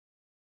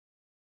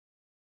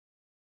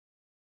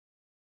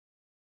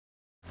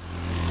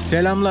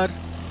Selamlar.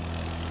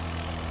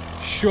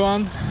 Şu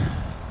an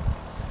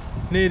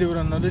neydi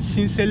buranın adı?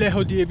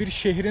 Sinselejo diye bir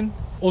şehrin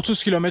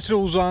 30 kilometre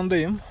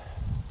uzağındayım.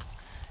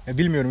 Ya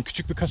bilmiyorum,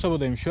 küçük bir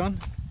kasabadayım şu an.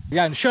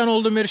 Yani şu an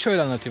olduğum yeri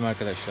şöyle anlatayım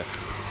arkadaşlar.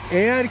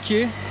 Eğer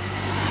ki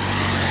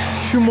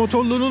şu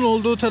motorlunun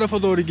olduğu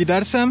tarafa doğru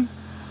gidersem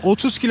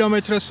 30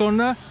 kilometre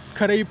sonra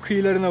Karayip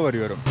kıyılarına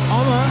varıyorum.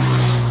 Ama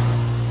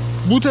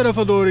bu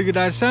tarafa doğru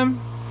gidersem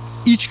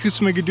iç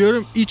kısma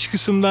gidiyorum. İç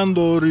kısımdan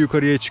doğru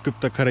yukarıya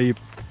çıkıp da Karayip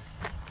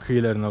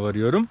kıyılarına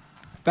varıyorum.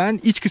 Ben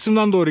iç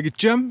kısımdan doğru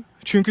gideceğim.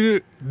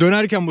 Çünkü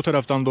dönerken bu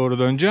taraftan doğru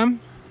döneceğim.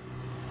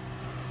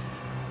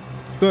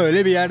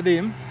 Böyle bir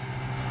yerdeyim.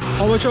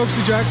 Hava çok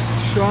sıcak.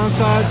 Şu an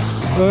saat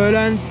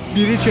öğlen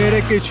 1'i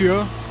çeyrek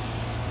geçiyor.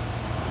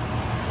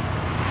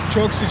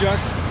 Çok sıcak.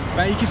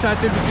 Ben 2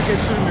 saattir bisiklet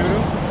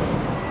sürmüyorum.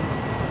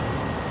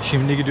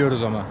 Şimdi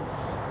gidiyoruz ama.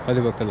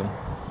 Hadi bakalım.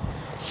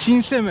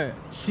 Sinse mi?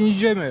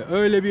 Sinje mi?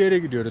 Öyle bir yere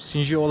gidiyoruz.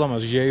 Sinje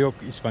olamaz. J yok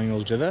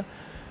İspanyolca'da.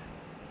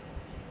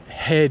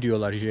 H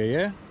diyorlar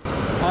J'ye.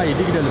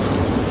 Haydi gidelim.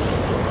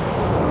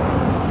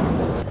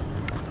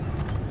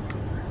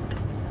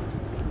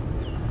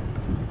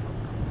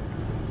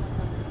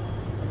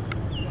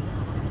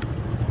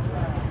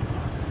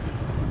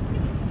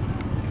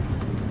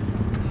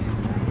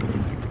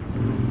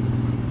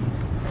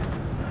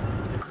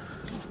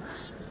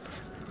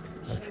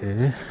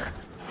 Okay.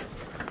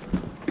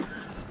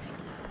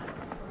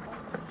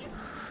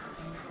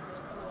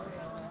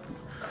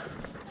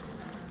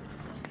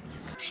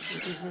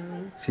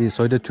 Sí,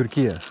 soy de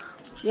Turquía.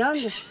 ¿De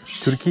dónde?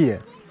 Turquía.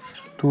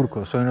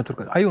 Turco, soy una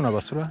turco. ¿Hay una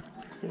basura?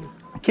 Sí.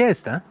 ¿Qué es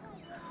esta?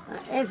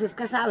 Eso es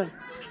casable.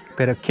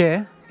 ¿Pero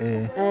qué?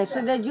 Eso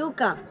es de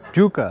yuca.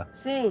 Yuca.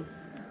 Sí.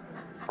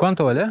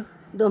 ¿Cuánto vale?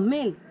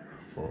 2000.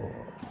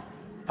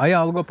 ¿Hay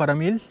algo para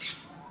 1000?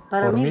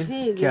 Para ¿Por mí 1000?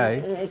 sí. ¿Qué hay?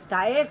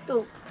 Está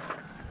esto.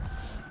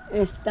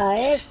 Está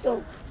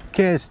esto.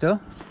 ¿Qué es esto?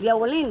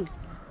 Diabolín.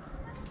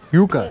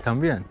 Yuca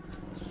también.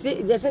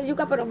 Sí, de ese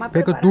yuca, pero más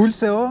 ¿Pero preparada.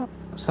 dulce o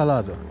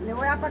salado? Le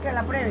voy a dar para que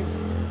la pruebe.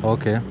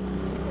 Ok.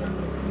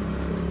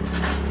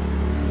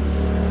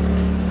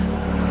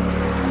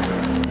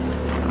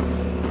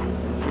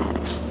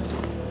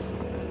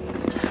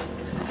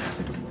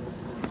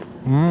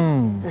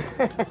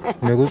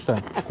 Me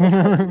gusta.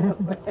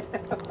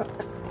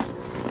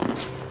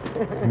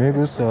 Me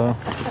gusta.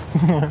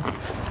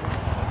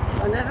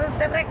 Con eso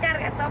usted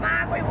recarga, toma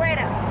agua y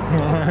fuera.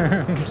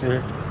 Sí.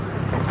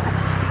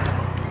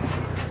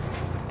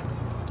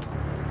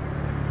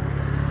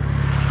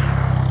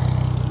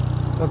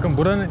 Bakın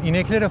buranın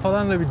inekleri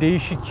falan da bir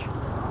değişik.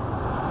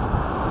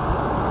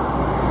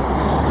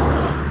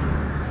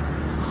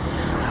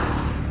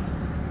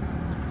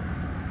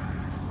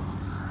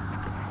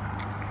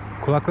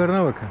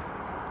 Kulaklarına bakın.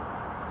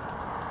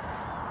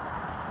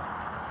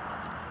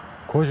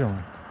 Kocaman.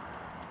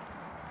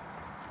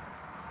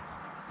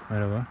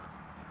 Merhaba.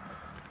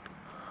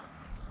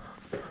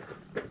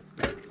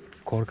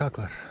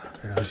 Korkaklar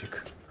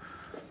birazcık.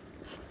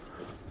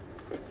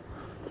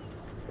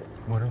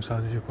 Umarım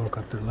sadece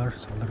korkaktırlar,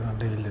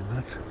 saldırgan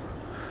değildirler.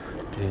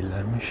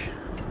 Değillermiş.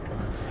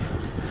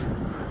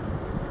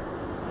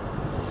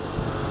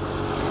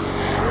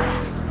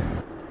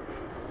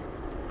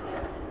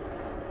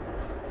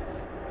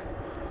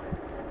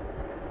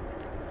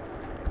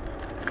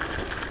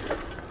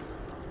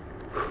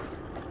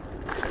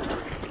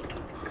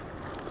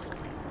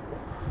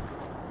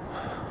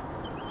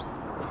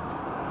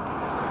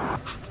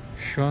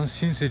 Şu an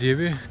Sinse diye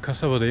bir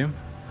kasabadayım.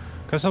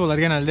 Kasabalar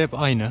genelde hep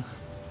aynı.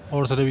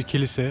 Ortada bir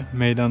kilise,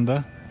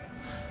 meydanda.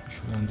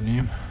 Şuradan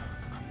döneyim.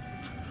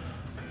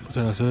 Bu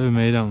tarafta da bir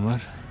meydan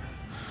var.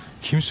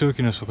 Kimse yok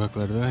yine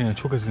sokaklarda. Yani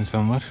çok az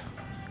insan var.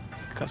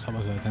 Kasaba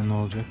zaten, ne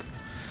olacak.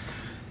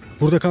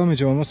 Burada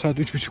kalmayacağım ama saat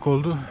 3:30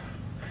 oldu.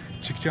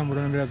 Çıkacağım,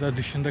 buranın biraz daha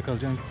dışında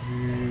kalacağım.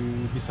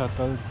 Bir saat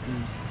daha,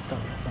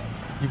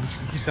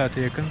 1,5-2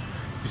 saate yakın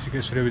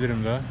bisiklet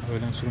sürebilirim daha.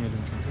 Öğlen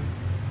sürmedim çünkü.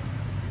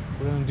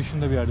 Buranın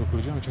dışında bir yerde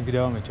kuracağım çünkü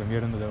devam edeceğim.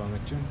 Yarın da devam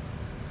edeceğim.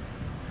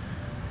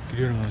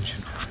 Gidiyorum onun için.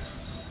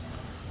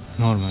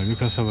 Normal bir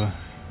kasaba.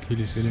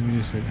 Kiliseli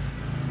miliseli.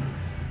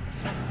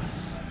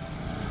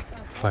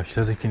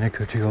 Başladık yine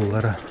kötü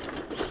yollara.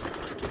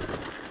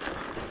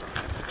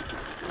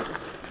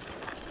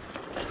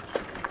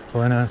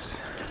 Buenas.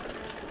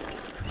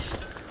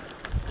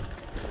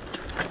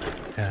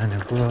 Yani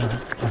bu...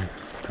 Ay,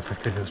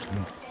 köpek geliyorsun.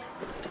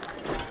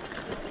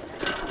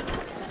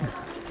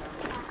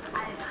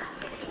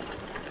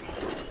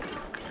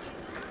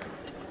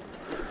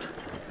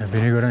 Ya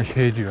beni gören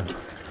şey diyor.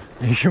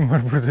 Ne işin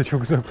var burada,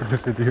 çok uzak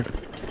burası diyor.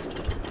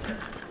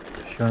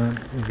 Şu an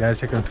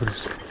gerçekten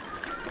turist.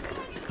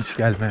 Hiç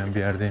gelmeyen bir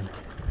yerdeyim.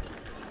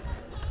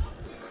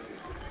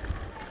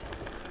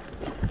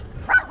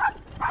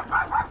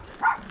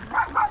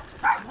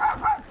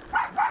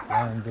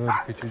 Lan dur,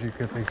 küçücük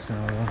köpeksin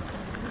oğlum.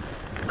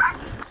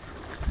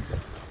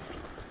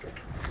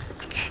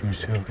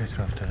 Kimse yok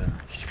etrafta da.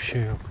 Hiçbir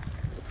şey yok.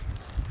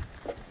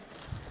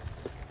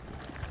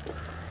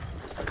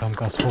 Tam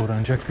gaspa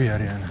uğranacak bir yer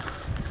yani.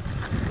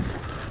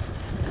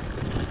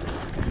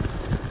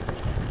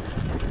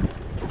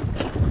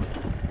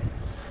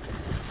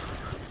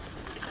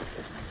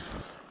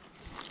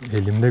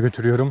 Elimde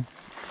götürüyorum.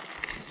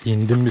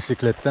 İndim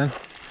bisikletten.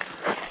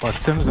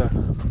 Baksanıza.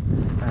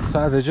 Yani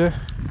sadece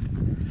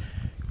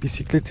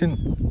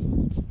bisikletin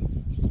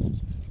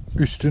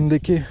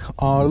üstündeki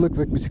ağırlık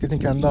ve bisikletin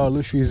kendi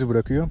ağırlığı şu izi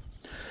bırakıyor.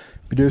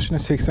 Bir de üstüne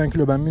 80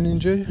 kilo ben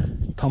binince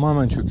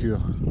tamamen çöküyor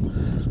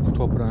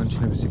toprağın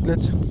içine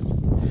bisiklet.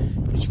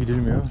 Hiç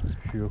gidilmiyor.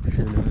 Şu yokuş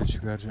yerlerini de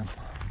çıkaracağım.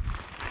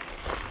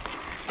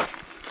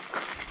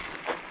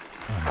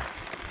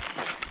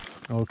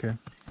 Okay.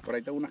 Por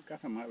ahí tengo unas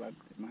casas más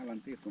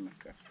adelante unas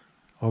casas.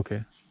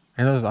 Okay.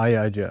 Entonces hay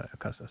allá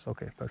casas.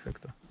 Okay,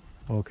 perfecto.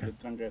 Okay.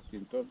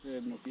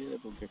 Entonces no quiere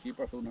porque aquí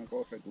pasó una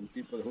cosa que un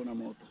tipo dejó una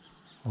moto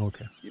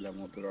Okay. y la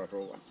moto la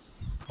roban.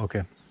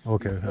 Okay.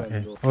 Okay.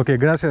 Okay,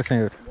 gracias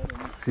señor.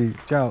 Sí,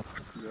 ciao.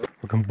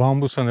 Bakın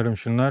bambu sanırım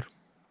şunlar.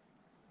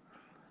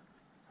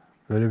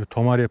 Böyle bir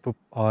tomar yapıp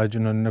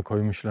ağacın önüne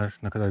koymuşlar.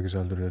 Ne kadar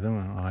güzel duruyor değil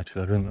mi?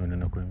 Ağaçların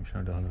önüne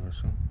koymuşlar daha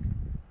doğrusu.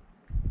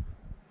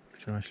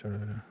 Bütün ağaçlar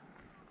öyle.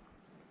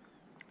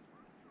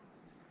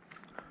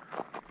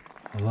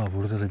 Allah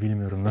burada da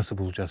bilmiyorum nasıl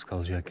bulacağız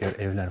kalacak yer.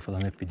 Evler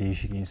falan hep bir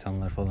değişik,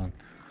 insanlar falan.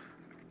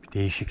 Bir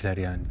değişikler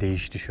yani.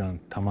 Değişti şu an.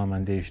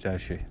 Tamamen değişti her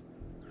şey.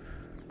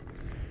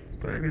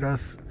 Böyle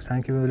biraz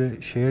sanki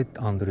böyle şeye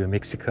andırıyor.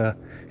 Meksika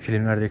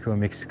filmlerdeki o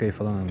Meksika'yı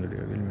falan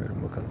andırıyor.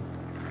 Bilmiyorum bakalım.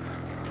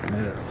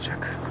 Neler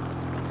olacak.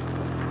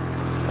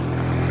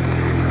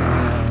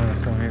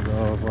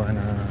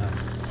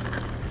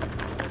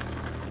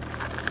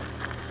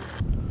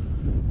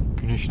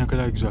 Güneş ne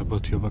kadar güzel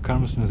batıyor. Bakar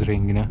mısınız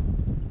rengine?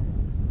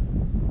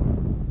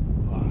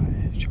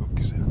 Vay çok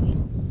güzel.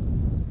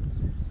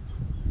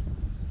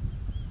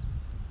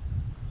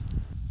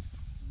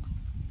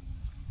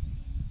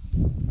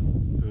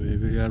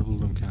 Böyle bir yer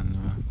buldum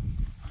kendime.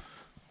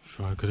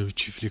 Şu arkada bir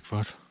çiftlik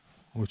var.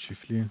 O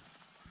çiftliğin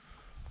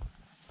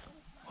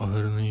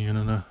ahırının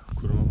yanına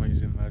kurmama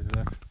izin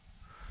verdiler.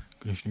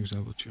 Güneş ne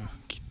güzel batıyor.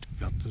 Gitti,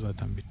 yattı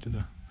zaten bitti de.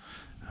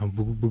 Yani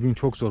bugün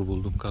çok zor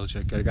buldum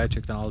kalacak yer.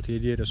 Gerçekten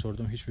 6-7 yere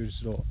sordum.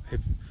 Hiçbirisi de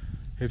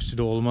hepsi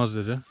de olmaz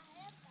dedi. Yani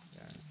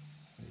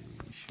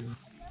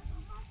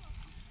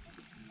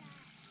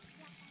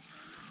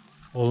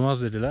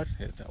olmaz dediler.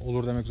 Evet,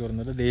 olur demek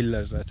zorunda da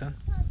değiller zaten.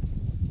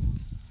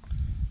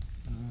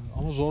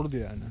 Ama zordu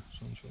yani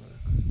sonuç olarak.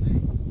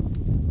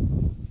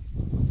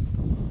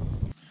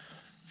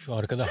 Şu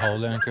arkada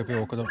havlayan köpeğe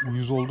o kadar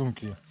uyuz oldum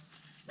ki.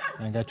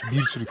 Yani gerçi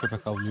bir sürü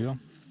köpek havlıyor.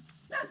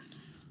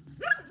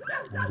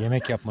 Yani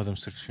yemek yapmadım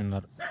sırf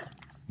şunlar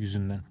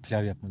yüzünden.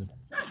 Pilav yapmadım.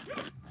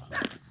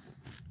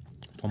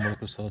 Ton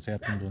balıklı salata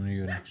yaptım da onu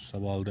yiyorum. Şu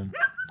sabah aldım.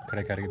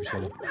 Kraker gibi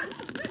şeyler.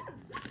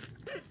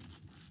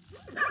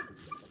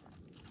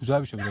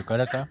 Güzel bir şey bu da.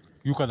 Galeta.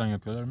 Yuka'dan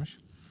yapıyorlarmış.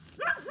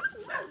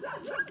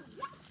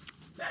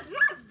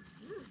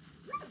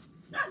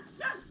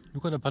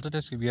 Yuka'da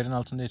patates gibi yerin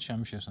altında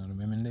yetişen bir şey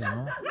sanırım. Emin değilim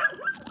ama.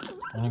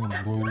 Onun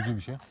gibi doyurucu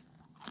bir şey.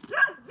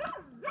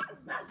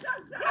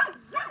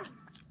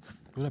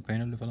 Böyle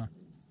peynirli falan.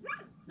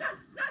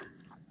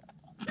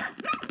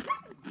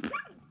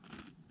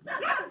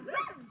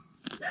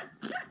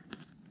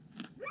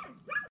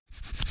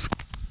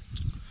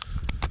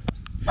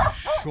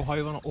 Şu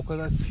hayvana o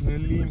kadar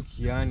sinirliyim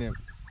ki yani.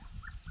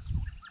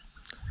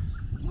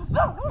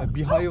 Ya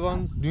bir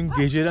hayvan dün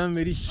geceden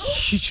beri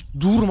hiç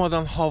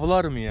durmadan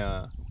havlar mı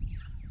ya?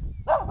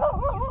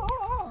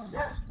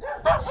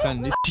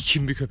 Sen ne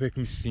sikim bir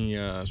köpekmişsin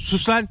ya.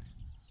 Sus lan!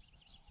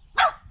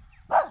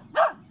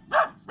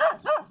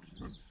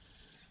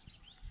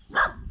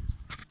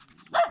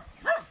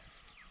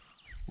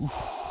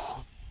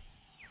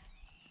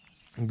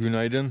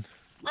 Günaydın.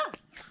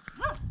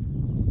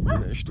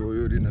 Güneş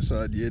doğuyor yine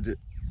saat 7.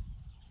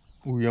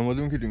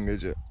 Uyuyamadım ki dün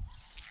gece.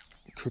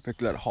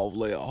 Köpekler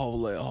havlaya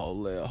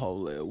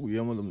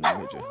uyuyamadım dün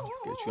gece.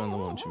 Geç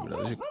uyandım onun için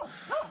birazcık.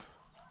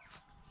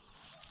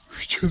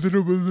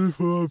 Çadıra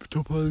falan bir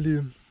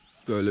toparlayayım.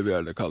 Böyle bir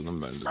yerde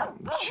kaldım ben de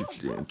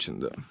çiftliğin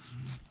içinde.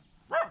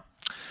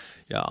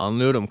 Ya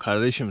anlıyorum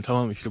kardeşim,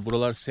 tamam işte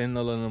buralar senin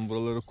alanın,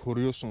 buraları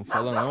koruyorsun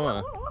falan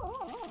ama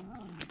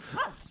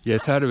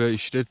yeter ve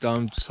işte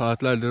tam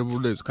saatlerdir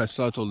buradayız. Kaç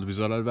saat oldu, bir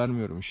zarar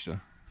vermiyorum işte.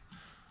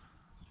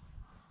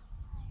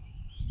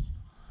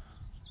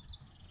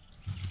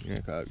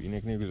 İnek abi,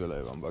 inek ne güzel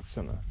hayvan,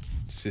 baksana.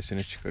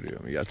 Sesini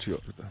çıkarıyor, yatıyor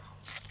orada.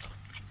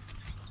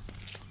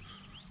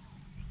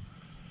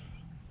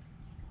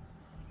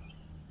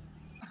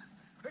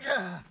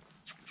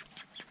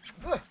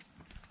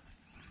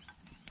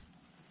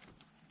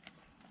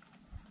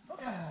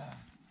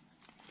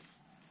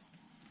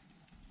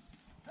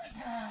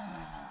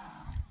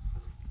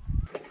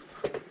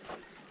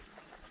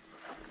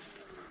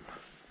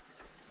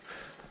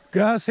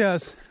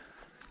 Gracias.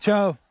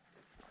 Ciao.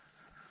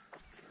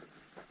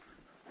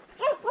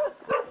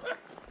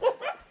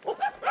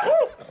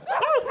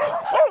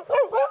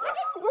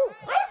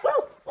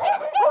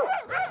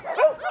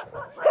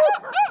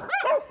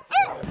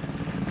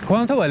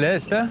 ¿Cuánto vale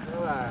esta?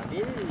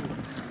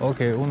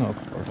 Ok, uno,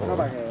 por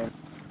favor.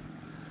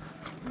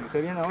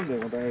 ¿Usted viene a dónde?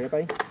 ¿De qué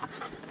país?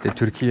 De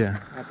Turquía.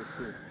 Ah, pues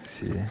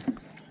sí. Sí.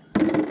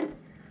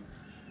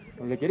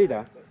 ¿Con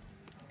lecherita?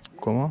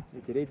 ¿Cómo?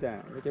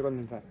 Lecherita, leche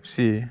condensada.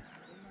 Sí.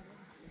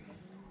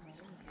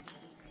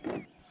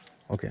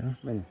 Ok, ¿no?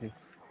 Bueno, sí.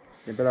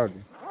 Siempre la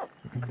orden.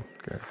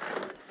 Gracias.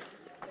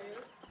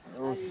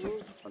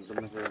 ¿Cuántos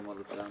meses hemos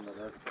esperando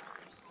acá?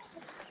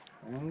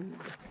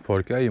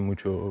 Porque hay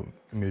mucho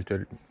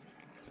militar.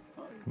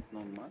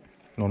 Normal.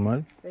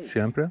 ¿Normal?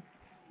 ¿Siempre?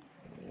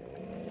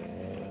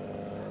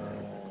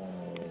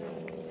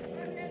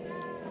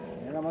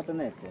 Mira la moto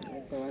Néstor.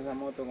 Con esa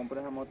moto, compré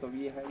esa moto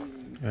vieja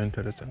y Es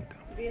interesante.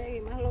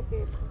 Y más lo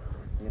que...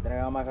 le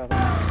traiga más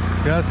gasolina.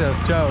 Gracias,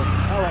 chao.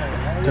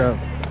 Bueno, Chao.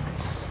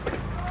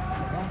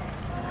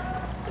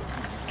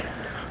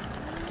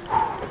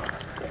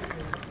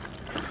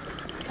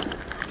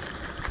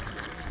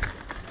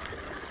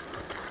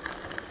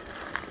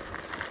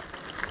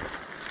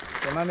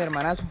 ¿Qué más, mi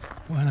hermanazo?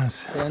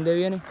 Buenas. ¿De dónde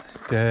viene?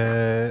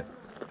 De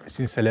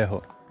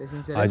Sincelejo. De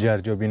Sincelejo.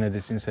 Ayer yo vine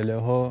de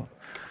Sincelejo.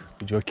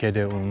 Yo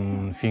quedé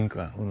una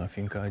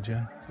finca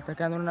allá. ¿Se está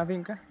quedando en una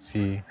finca?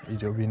 Sí, y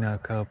yo vine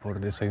acá por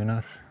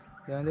desayunar.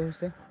 ¿De dónde es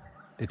usted?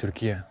 De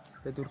Turquía.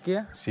 ¿De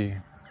Turquía? Sí.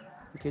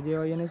 ¿Y qué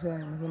lleva ahí en esas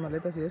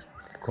maletas y eso?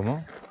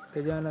 ¿Cómo?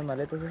 ¿Qué llevan las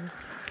maletas esas?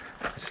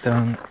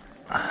 Están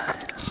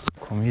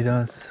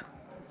comidas.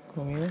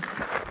 ¿Comidas?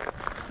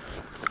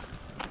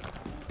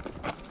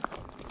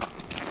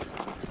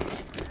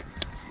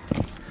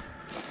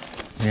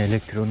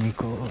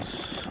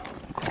 Electrónicos,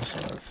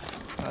 cosas.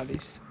 Ah,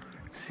 listo.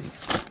 Sí.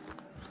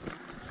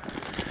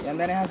 ¿Y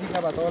andan en esa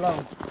cicla para todos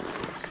lados?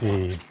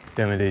 Sí,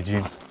 de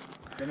Medellín.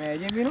 ¿De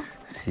Medellín vino?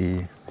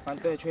 Sí.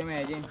 ¿Cuánto echó de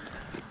Medellín?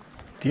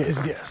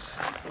 10 días.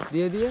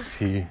 ¿10 días?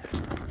 Sí.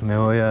 Me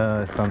voy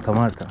a Santa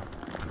Marta.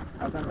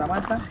 ¿A Santa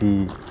Marta?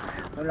 Sí,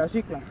 ¿En la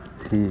cicla?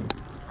 sí.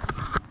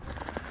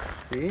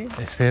 Sí.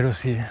 Espero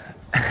sí.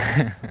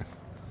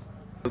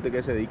 ¿Usted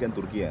qué se dedica en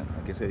Turquía?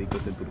 ¿A qué se dedica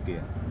usted en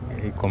Turquía?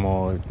 ¿Y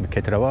como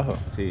qué trabajo?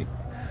 Sí.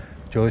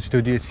 Yo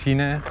estudié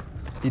cine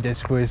y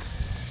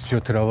después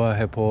yo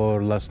trabajé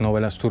por las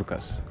novelas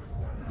turcas.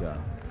 Ya.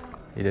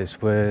 Y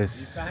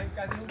después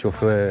yo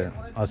fui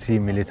así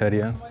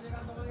militaria,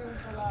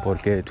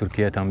 porque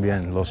Turquía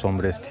también los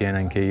hombres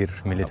tienen que ir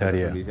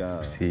militaria.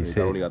 Militar Sí, sí.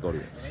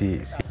 obligatorio.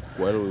 Sí, sí.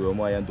 ¿Cuál es el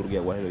idioma allá en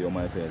Turquía? ¿Cuál es el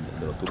idioma ese de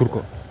los turcos?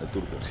 Turco. El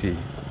turco. Sí.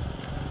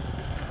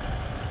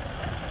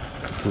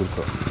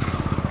 Turco.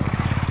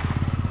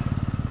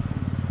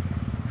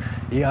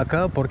 Y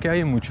acá, porque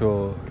hay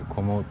mucho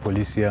como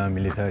policía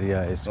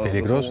militaria, es No,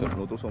 peligroso.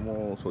 nosotros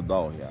somos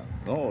soldados ya.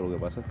 No, lo que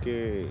pasa es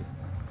que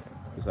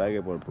tú sabes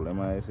que por el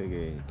problema ese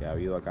que ha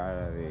habido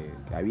acá,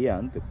 que había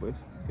antes, pues,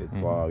 que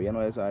todavía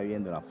no se sabe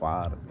bien de la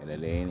FARC,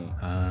 el ELN.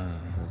 Ah,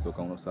 Nos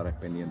toca uno estar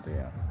pendiente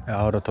ya.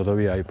 ahora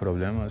todavía hay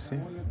problemas, ¿sí?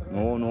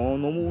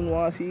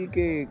 No así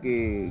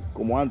que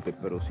como antes,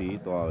 pero sí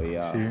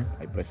todavía Sí.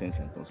 hay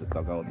presencia, entonces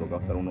toca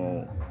estar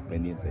uno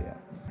pendiente ya.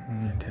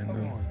 Entiendo.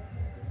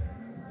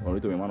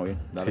 Bonito, mi hermano, bien.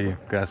 Dale, Sí,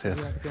 pues. gracias.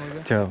 Ya, que esté muy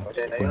bien. Chao.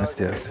 Buenos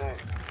días.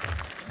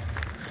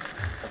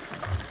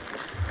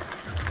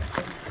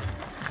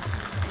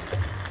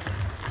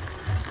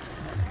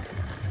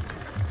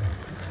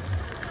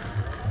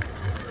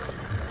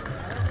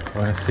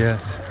 Buenos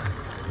días.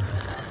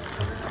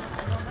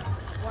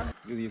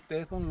 Y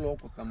ustedes son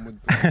locos, están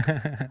muertos.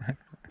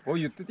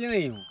 Oye, ¿usted tiene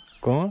hijos?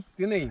 ¿Cómo?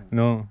 ¿Tiene hijos?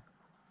 No.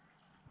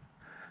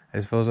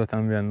 Esposa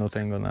también, no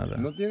tengo nada.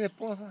 ¿No tiene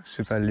esposa?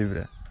 Súper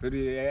libre. Pero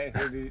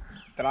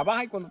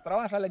trabaja y cuando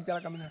trabaja sale a echar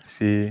a caminar.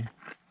 Sí.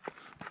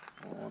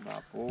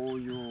 Joda,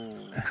 pollo.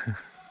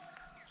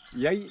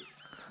 Y ahí,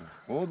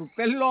 joda,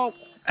 usted es loco.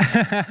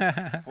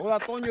 Joda,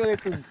 Toño, de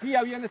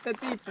Turquía viene este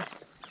tipo.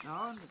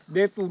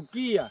 De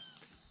Turquía.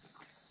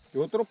 De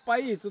otros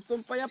países, estos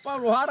son para allá, para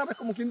los árabes,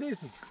 como quien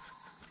dice.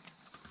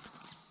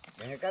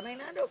 Viene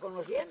caminando,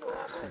 conociendo.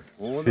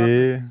 Joda,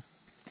 Sí.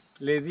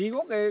 le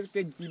digo que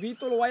el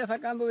chivito lo vaya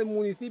sacando de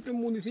municipio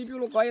en municipio,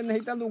 lo que vaya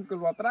necesitando, aunque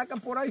lo atracan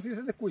por ahí si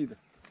se descuida.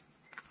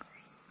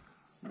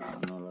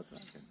 No lo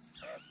atraquen.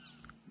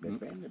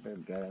 Depende, pero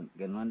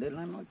que no ande en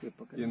la noche.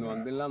 Porque Que no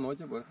ande en la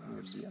noche, pues en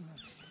el día no.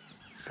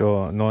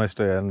 So, no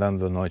estoy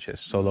andando noches,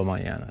 solo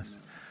mañanas.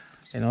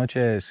 En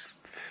noches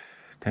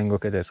tengo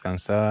que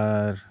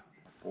descansar.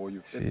 Oye,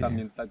 usted Sí.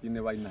 también tiene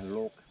vainas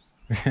locas.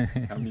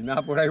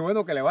 Caminar por ahí,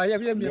 bueno, que le vaya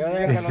bien, bien. Yo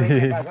bien. desde que lo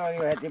vi pasó,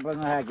 digo, ese tipo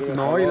no es aquí de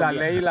No, y la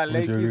Colombia.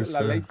 Mucho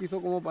gusto. ley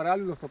quiso como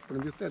pararlo y lo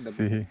sorprendió usted.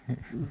 después. Sí.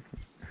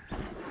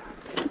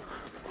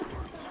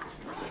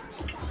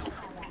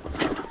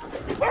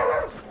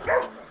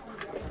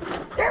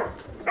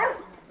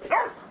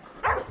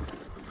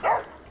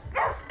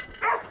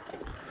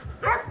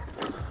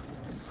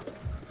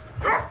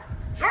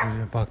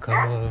 Şöyle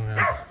bakalım ya.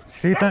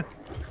 Şeytan.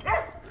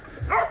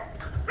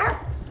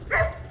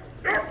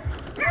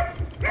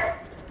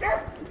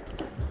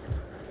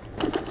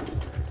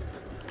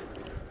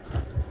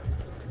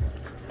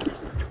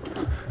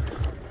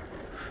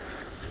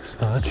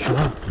 Saat şu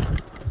an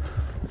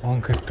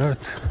 10:44.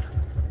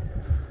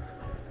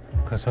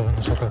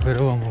 Kasabanın sokakları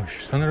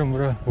bomboş. Sanırım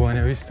bura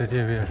Buena Vista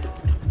diye bir yer.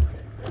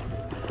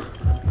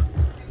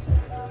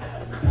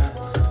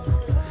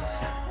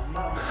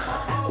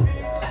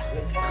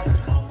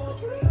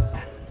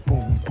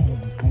 Bum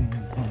bum bum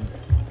bum.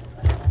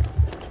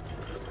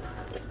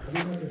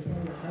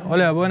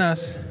 Hola,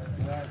 buenas.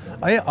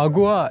 ¿Hay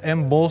agua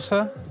en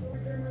bolsa?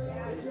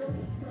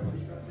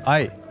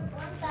 Hay.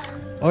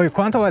 Oye,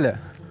 ¿cuánto vale?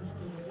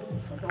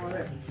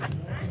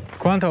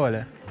 ¿Cuánto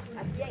vale?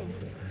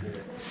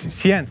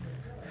 100.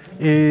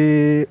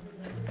 10.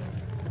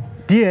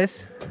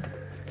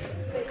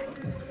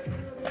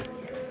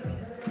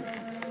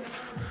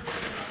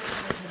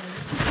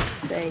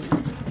 Seis.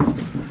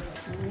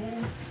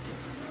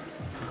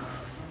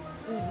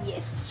 Y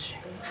 10.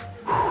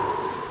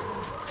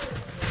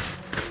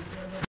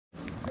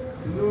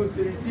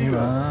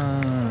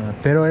 Ah,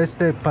 pero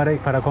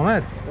para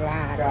comer.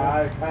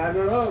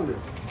 Claro.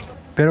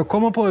 Pero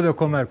 ¿cómo puedo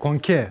comer? ¿Con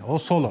qué? ¿O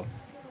solo?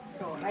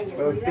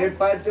 Usted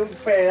parte un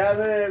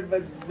pedazo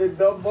de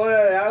 2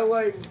 bolas de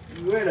agua y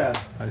fuera.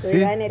 Te ¿Así?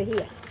 da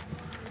energía.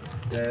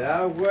 Le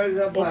da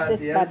fuerza para Este es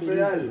tirar el batido.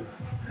 pedal.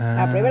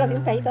 Ah, Pruébelo así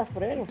un cajito,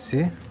 pruébelo.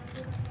 ¿Sí?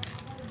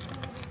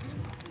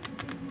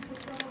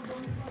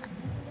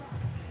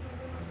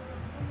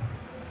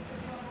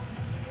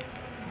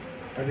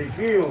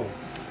 Riquillo.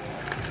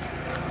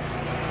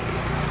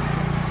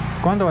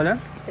 ¿Cuánto vale?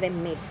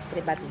 3.000,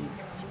 3 batidos.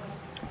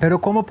 Pero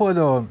 ¿cómo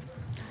puedo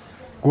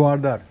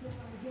guardar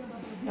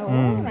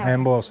No,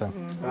 en bolsa?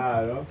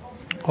 Claro.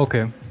 Ok,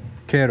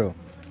 quiero.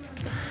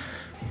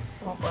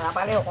 como para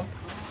Palejo, compa.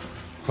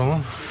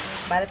 ¿Cómo?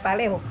 Para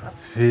Palejo.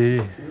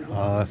 Sí,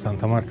 a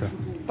Santa Marta.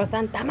 Para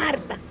Santa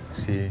Marta.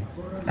 Sí.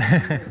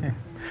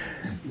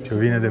 Yo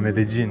vine de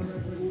Medellín.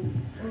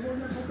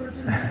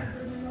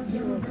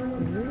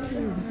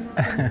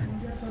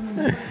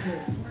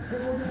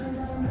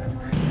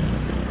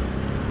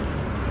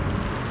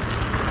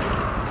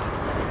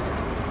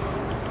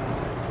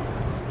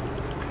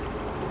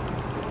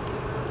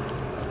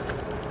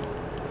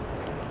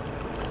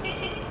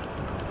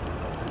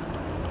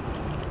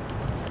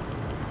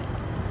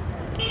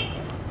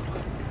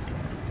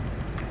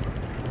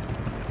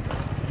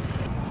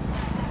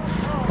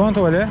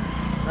 ¿Cuánto vale?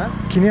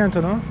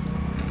 500, ¿no?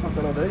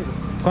 ¿Cuánto lo te digo?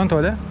 ¿Cuánto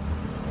vale?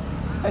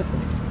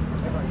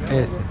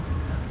 Este.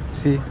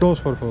 Sí, 2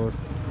 por favor.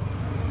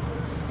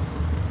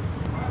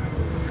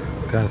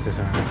 Gracias.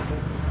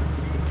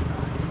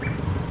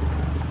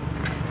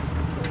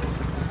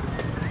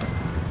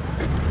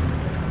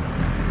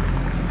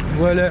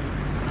 Böyle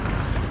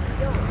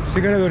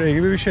sigara böreği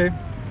gibi bir şey.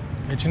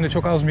 İçinde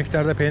çok az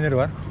miktarda peynir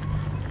var.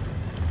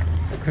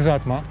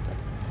 Kızartma.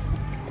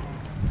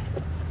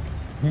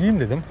 Yiyeyim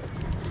dedim.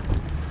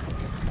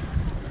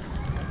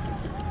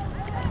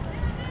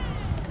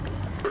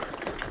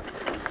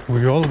 Bu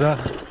yol da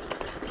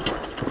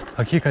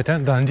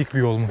hakikaten dandik bir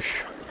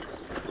yolmuş.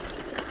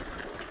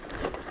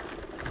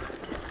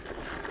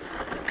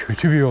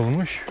 Kötü bir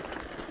yolmuş.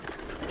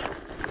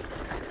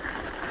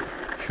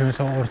 Şu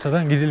mesela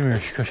ortadan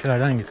gidilmiyor. Şu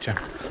köşelerden gideceğim.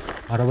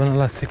 Arabanın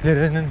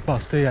lastiklerinin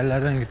bastığı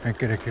yerlerden gitmek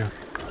gerekiyor.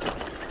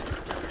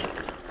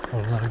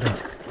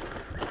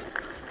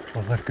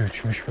 Oralar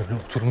göçmüş, böyle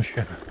oturmuş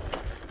yere.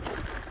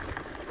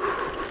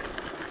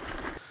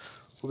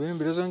 Bu benim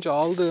biraz önce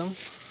aldığım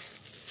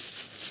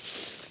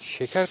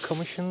şeker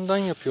kamışından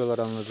yapıyorlar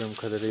anladığım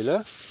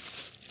kadarıyla.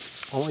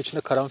 Ama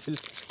içinde karanfil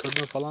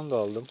tadını falan da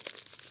aldım.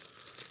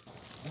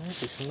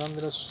 Neyse şundan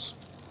biraz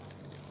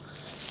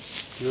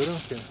diyorum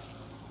ki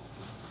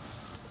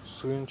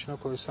suyun içine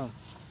koysam.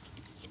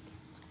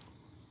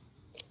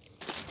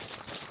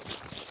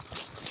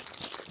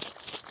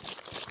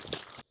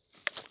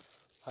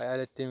 Hayal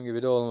ettiğim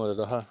gibi de olmadı.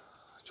 Daha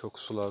çok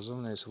su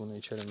lazım. Neyse bunu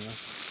içerim ben.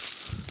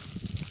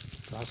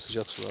 Daha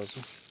sıcak su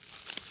lazım.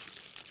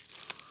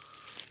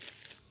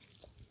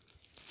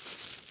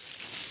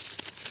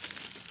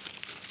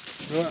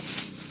 Ve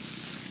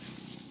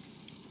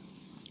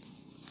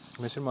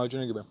mesir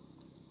macunu gibi.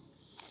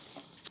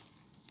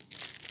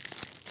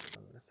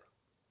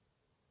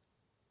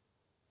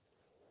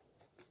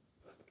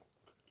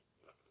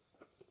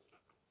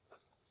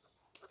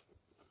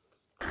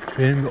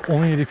 Benim bir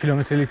 17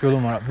 kilometrelik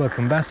yolum var.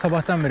 Bakın ben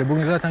sabahtan beri,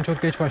 bugün zaten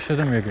çok geç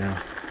başladım ya günüm.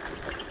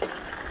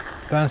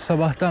 Ben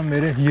sabahtan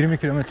beri 20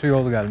 kilometre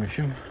yol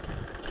gelmişim.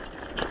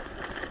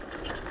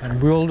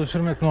 Yani bu yolda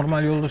sürmek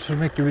normal yolda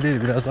sürmek gibi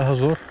değil, biraz daha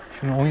zor.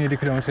 Şimdi 17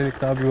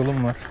 kilometrelik daha bir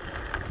yolum var.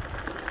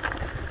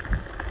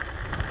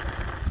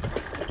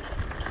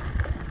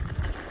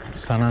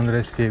 San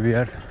Andres diye bir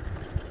yer.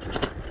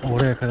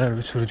 Oraya kadar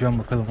bir süreceğim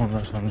bakalım,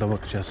 ondan sonra da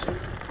bakacağız.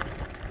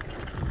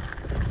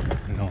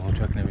 Ne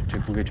olacak ne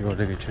bitecek, bu gece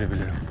orada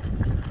geçirebilirim.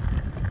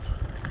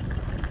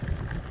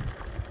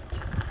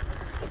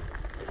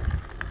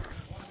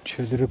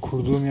 Çadırı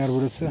kurduğum yer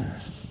burası.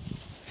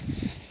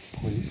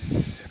 Polis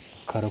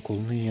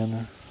karakolunun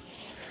yanı.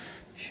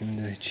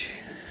 Şimdi hiç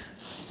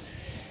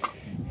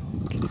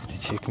gidip de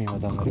çekmeyeyim,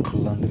 adamları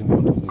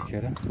kullandırmayayım durduk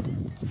yere.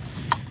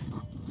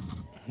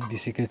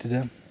 Bisikleti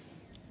de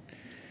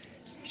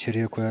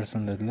içeriye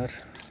koyarsın dediler.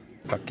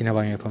 Bak yine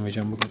banyo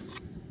yapamayacağım bugün.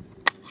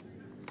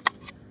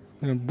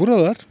 Yani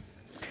buralar,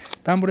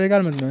 ben buraya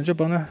gelmeden önce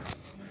bana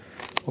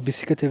o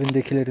bisiklet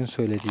evindekilerin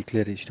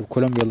söyledikleri, işte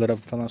Kolombiyalılara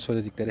falan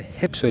söyledikleri,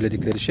 hep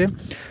söyledikleri şey,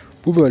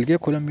 bu bölge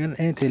Kolombiya'nın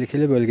en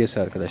tehlikeli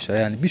bölgesi arkadaşlar.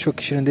 Yani birçok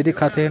kişinin dediği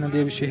Cartagena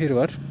diye bir şehir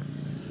var.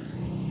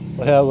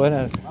 Hola,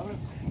 buenas.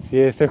 Sí,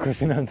 estoy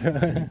cocinando.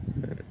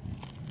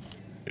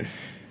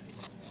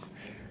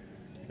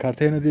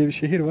 Cartagena diye bir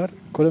şehir var.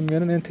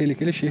 Kolombiya'nın en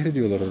tehlikeli şehri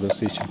diyorlar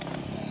orası için.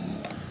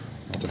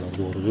 Ne kadar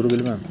doğrudur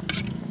bilmem.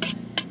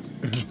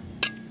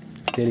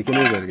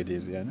 Tehlikeli bir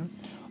bölgedeyiz yani.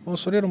 Ama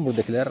soruyorum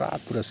buradakiler,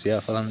 rahat burası ya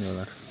falan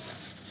diyorlar.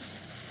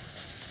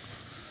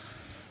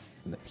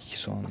 2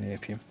 soğanlı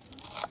yapayım.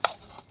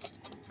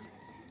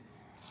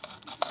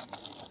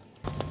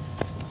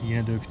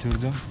 Yine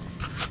döktürdüm.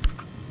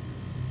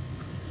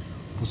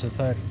 Bu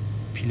sefer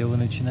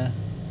pilavın içine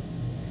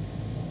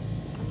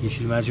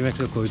yeşil mercimek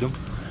de koydum.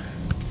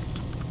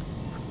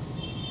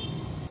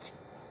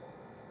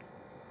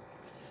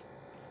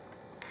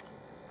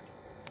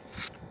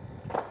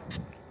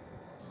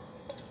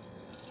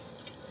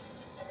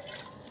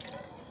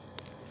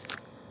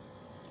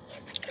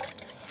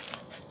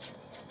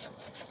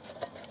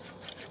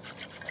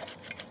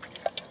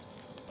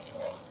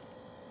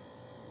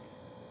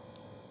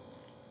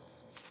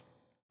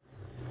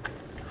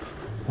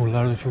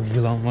 Buralarda çok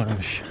yılan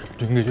varmış.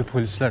 Dün gece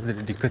polisler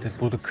dedi dikkat et,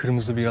 burada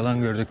kırmızı bir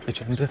yılan gördük.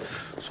 Geçen de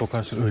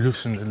sokarsın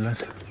ölürsün dediler.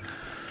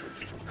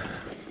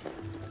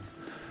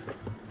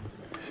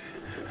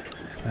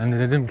 Ben de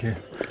dedim ki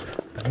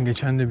ben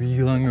geçen de bir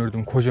yılan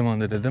gördüm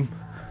kocaman da dedim.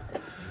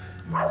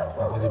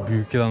 Dedi,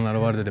 büyük yılanlar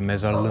var dedi,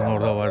 mezarlığın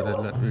orada var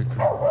dediler. Büyük.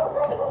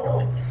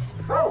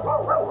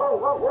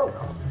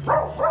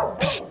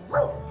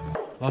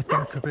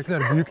 Allah'tan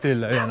köpekler büyük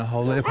değiller yani,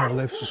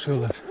 havlayıp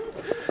susuyorlar.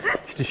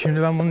 İşte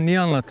şimdi ben bunu niye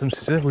anlattım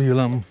size, bu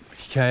yılan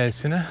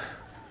hikayesini?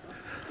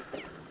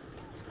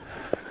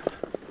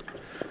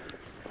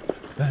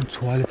 Ben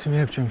tuvaletimi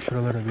yapacağım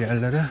şuralara bir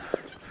yerlere.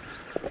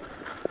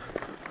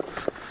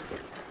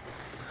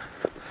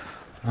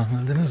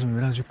 Anladınız mı?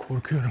 Birazcık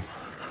korkuyorum.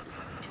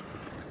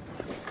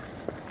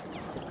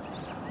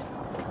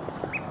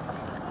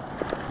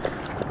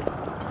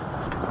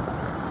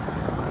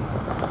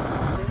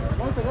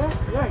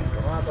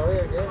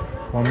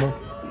 Pamuk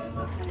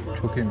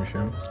çok iyiymiş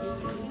ya.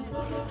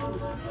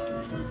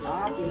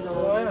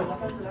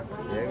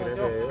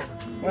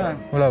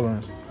 Hola,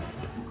 buenas.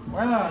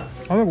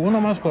 A ver, una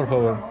más por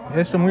favor.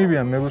 Esto muy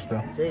bien, me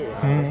gusta.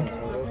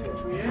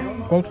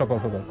 Otra por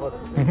favor.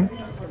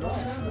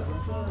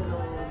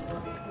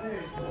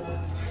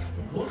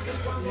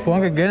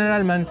 Porque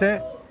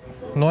generalmente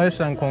no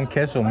están con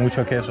queso,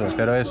 mucho queso,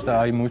 pero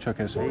esta hay mucho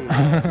queso.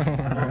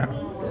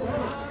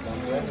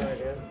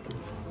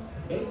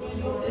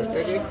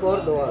 Este aquí es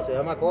Córdoba, se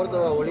llama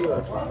Córdoba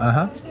Bolívar.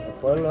 Ajá.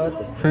 Pueblo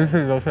este. Sí, sí,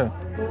 lo sé.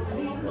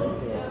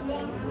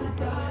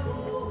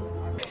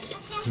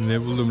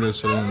 Ne buldum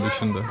restoranın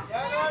dışında?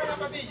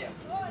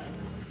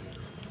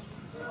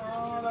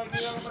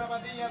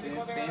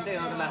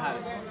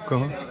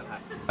 ¿Cómo?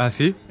 ¿Ah,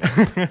 sí?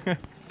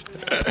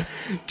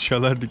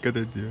 Çalar, dikkat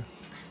et diyor.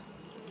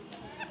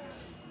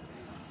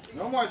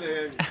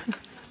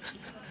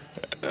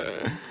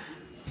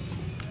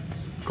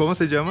 ¿Cómo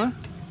se llama?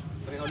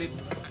 Frijolito.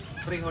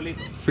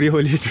 Frijolito.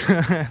 Frijolito.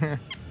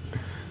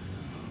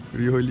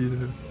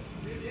 Frijolito.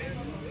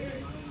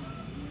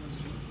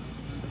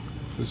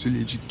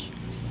 Fasulyecik.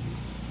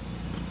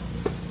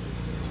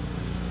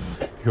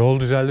 Yol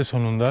düzeldi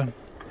sonunda.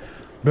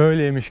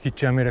 Böyleymiş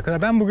gideceğim yere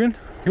kadar. Ben bugün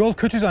yol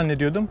kötü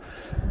zannediyordum.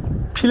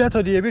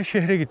 Plata diye bir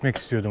şehre gitmek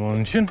istiyordum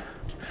onun için.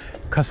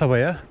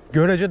 Kasabaya.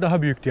 Görece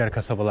daha büyük diğer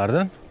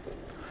kasabalardan.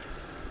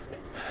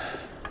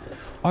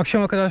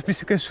 Akşama kadar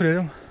bisiklet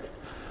sürerim.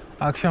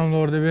 Akşam da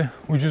orada bir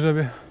ucuza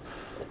bir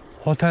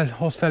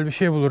hostel bir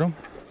şey bulurum.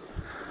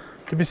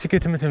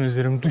 Bisikletimi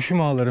temizlerim,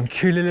 duşumu alırım,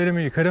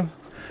 kirlilerimi yıkarım.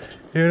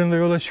 Yarın da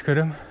yola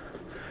çıkarım.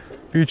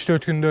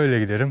 3-4 günde öyle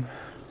giderim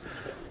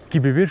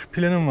gibi bir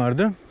planım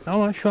vardı.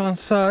 Ama şu an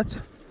saat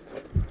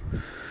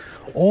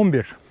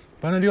 11.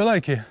 Bana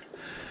diyorlar ki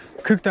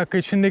 40 dakika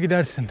içinde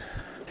gidersin.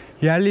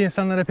 Yerli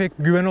insanlara pek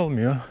güven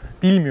olmuyor.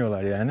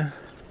 Bilmiyorlar yani.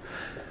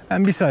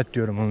 Ben 1 saat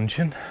diyorum onun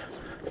için.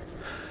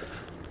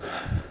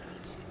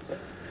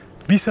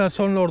 1 saat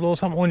sonra orada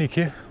olsam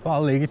 12.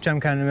 Vallahi gideceğim,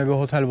 kendime bir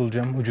otel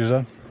bulacağım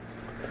ucuza.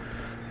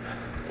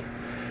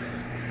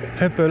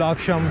 Hep böyle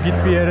akşam git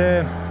bir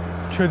yere,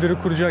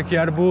 çadırı kuracak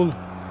yer bul.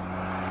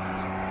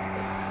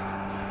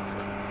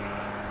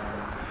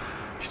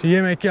 İşte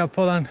yemek yap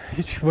falan,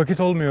 hiç vakit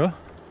olmuyor.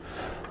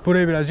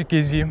 Burayı birazcık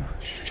gezeyim.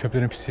 Şu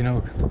çöplerin pisliğine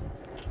bakın.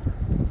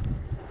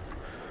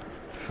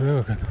 Şuraya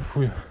bakın.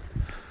 Full.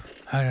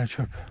 Her yer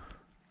çöp.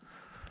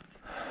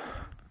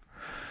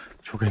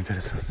 Çok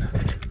enteresan.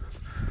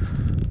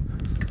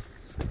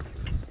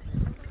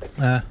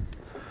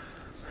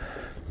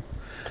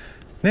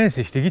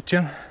 Neyse işte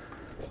gideceğim.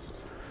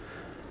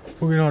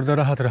 Bugün orada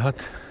rahat rahat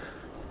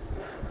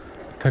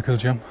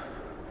takılacağım.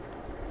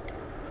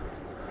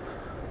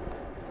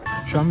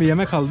 Şu an bir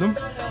yemek aldım.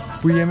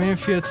 Bu yemeğin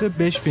fiyatı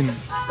 5000.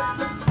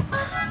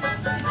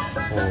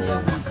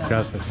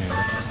 Gracias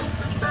señora.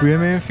 Bu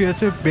yemeğin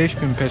fiyatı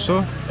 5000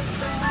 peso.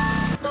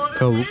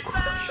 Tavuk,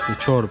 işte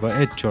çorba,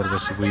 et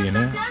çorbası bu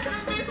yine.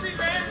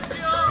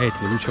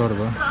 Etli bir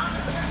çorba.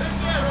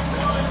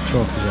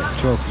 Çok güzel,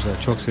 çok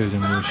güzel. Çok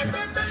sevdim bu işi.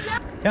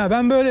 Ya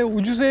ben böyle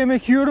ucuza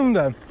yemek yiyorum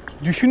da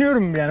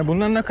düşünüyorum yani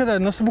bunlar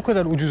nasıl bu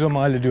kadar ucuza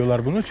mal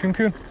ediyorlar bunu?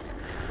 Çünkü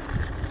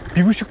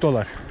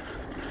 $1,5.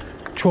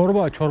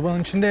 Çorbanın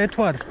içinde et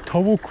var,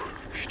 tavuk,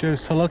 işte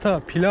salata,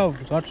 pilav,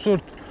 zart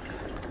surt.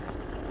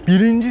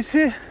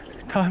 Birincisi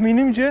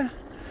tahminimce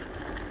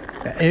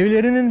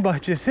evlerinin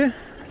bahçesi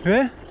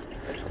ve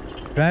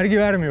vergi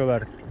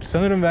vermiyorlar.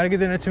 Sanırım vergi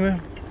denetimi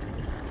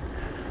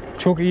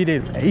çok iyi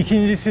değil.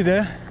 İkincisi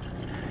de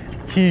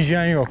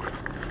hijyen yok.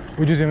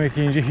 Ucuz yemek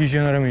yiyince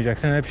hijyen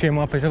aramayacaksın. Hep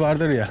muhabbeti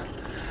vardır ya.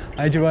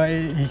 Acaba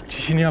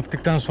çişini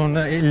yaptıktan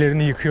sonra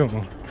ellerini yıkıyor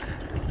mu?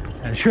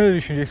 Yani şöyle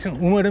düşüneceksin.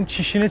 Umarım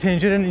çişini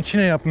tencerenin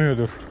içine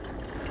yapmıyordur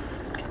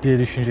diye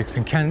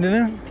düşüneceksin.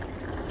 Kendine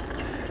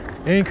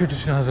en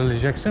kötüsünü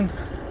hazırlayacaksın.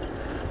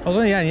 O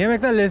zaman yani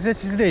yemekler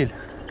lezzetsiz değil.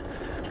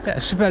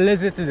 Yani süper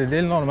lezzetli de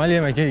değil. Normal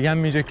yemek.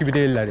 Yenmeyecek gibi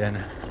değiller yani.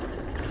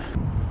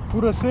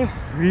 Burası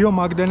Rio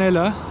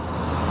Magdalena.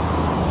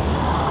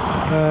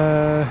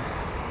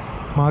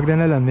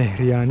 Magdalena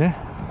Nehri yani.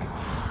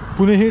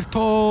 Bu nehir ta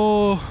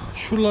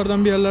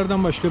şuralardan bir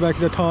yerlerden başlıyor.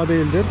 Belki de ta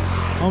değildir.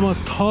 Ama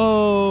ta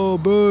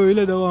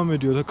böyle devam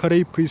ediyor. Da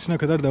Karayip kıyısına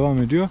kadar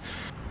devam ediyor.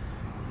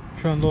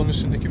 Şu anda onun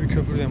üstündeki bir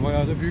köprüdeyim.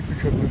 Bayağı da büyük bir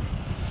köprü.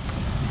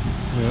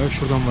 Veya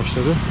şuradan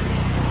başladı.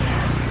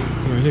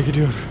 Öyle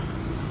gidiyor.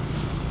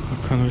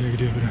 Bakın öyle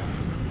gidiyor böyle.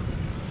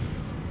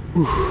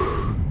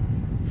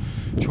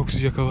 Çok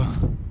sıcak hava.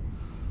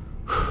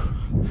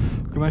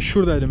 Ben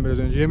şuradaydım biraz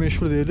önce. Yemeği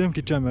şurada yedim.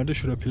 Gideceğim yerde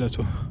şura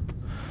plato.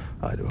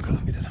 Hadi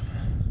bakalım gidelim.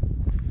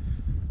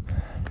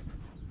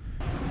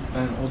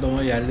 Ben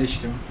odama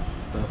yerleştim.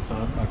 Daha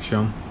saat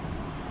akşam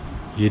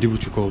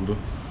 7:30 oldu.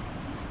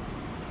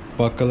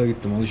 Bakkala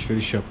gittim,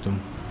 alışveriş yaptım.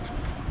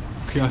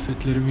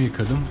 Kıyafetlerimi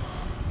yıkadım.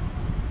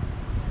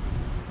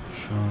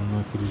 Şu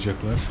anda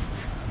kuruyacaklar.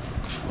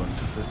 Kuş var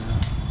tepede.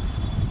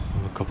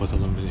 Bunu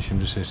kapatalım, bize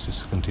şimdi sesle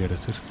sıkıntı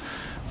yaratır.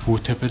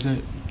 Bu tepede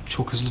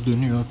çok hızlı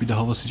dönüyor. Bir de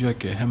hava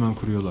sıcak ya, hemen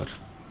kuruyorlar.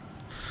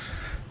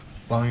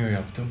 Banyo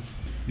yaptım.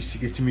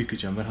 Bisikletimi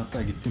yıkayacağım. Ben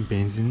hatta gittim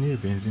benzinliğe,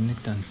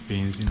 benzinlikten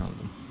benzin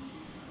aldım.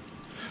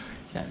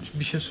 Yani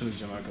bir şey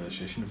söyleyeceğim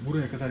arkadaşlar. Şimdi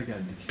buraya kadar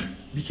geldik.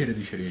 Bir kere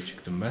dışarıya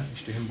çıktım ben.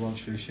 İşte hem bu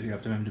alışverişleri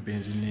yaptım hem de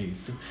benzinliğe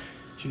gittim.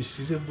 Şimdi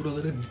size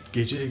buraları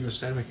geceye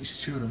göstermek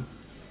istiyorum.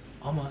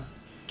 Ama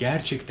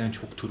gerçekten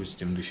çok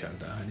turistim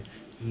dışarıda.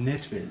 Hani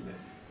net belli.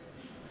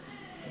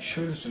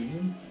 Şöyle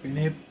söyleyeyim.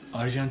 Beni hep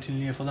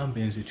Arjantinli'ye falan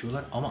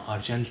benzetiyorlar. Ama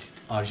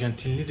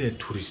Arjantinli de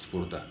turist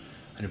burada.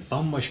 Hani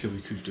bambaşka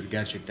bir kültür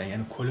gerçekten.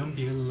 Yani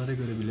Kolombiyalılara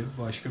göre bile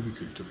başka bir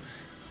kültür.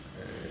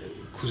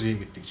 Kuzeye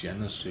gittikçe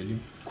yani nasıl söyleyeyim,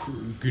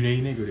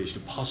 güneyine göre işte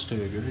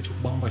Pasto'ya göre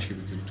çok bambaşka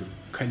bir kültür.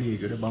 Cali'ye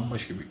göre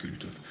bambaşka bir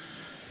kültür.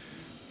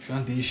 Şu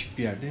an değişik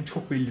bir yerdeyim.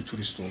 Çok belli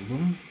turist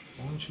oldum.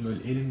 Onun için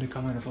böyle elimde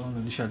kamera falan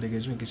da dışarıda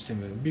gezmek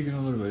istemiyorum. Bir gün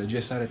olur böyle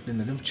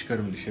cesaretlenirim,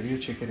 çıkarım dışarıya,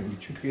 çekerim.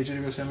 Çünkü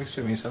geceleri göstermek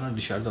istiyorum. İnsanlar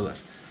dışarıdalar.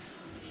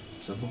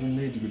 Mesela bugün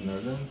neydi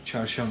günlerden?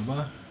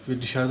 Çarşamba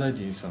ve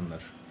dışarıdaydı insanlar.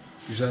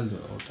 Güzeldi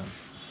ortam.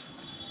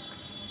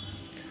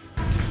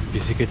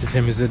 Bisikleti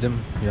temizledim.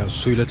 Ya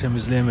suyla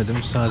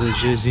temizleyemedim.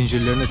 Sadece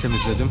zincirlerini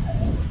temizledim.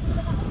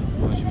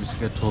 Onun için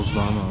bisiklet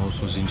tozlu ama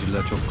olsun,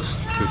 zincirler çok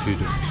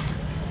kötüydü.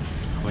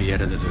 Ama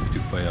yere de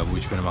döktük bayağı. Bu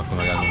hiç benim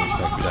aklıma gelmemiş.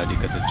 Bak bir daha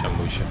dikkat edeceğim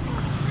bu işe.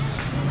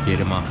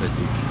 Yeri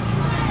mahvettik.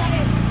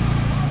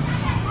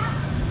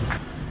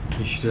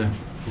 İşte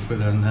bu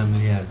kadar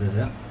nemli yerde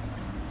de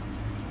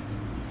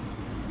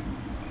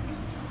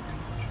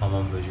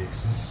hamam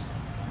böceksiz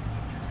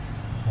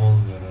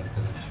olmuyor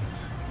arkadaşlar.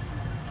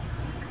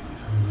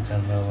 Bir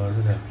tane daha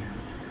vardı da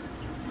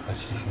kaç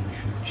kişinin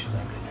şunun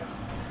içinden geliyor.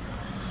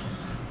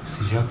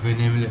 Sıcak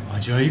ve nemli.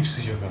 Acayip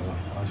sıcak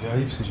hava.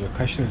 Acayip sıcak.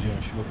 Kaç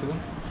dereceymiş bakalım.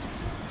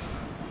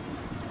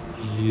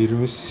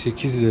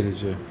 28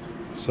 derece.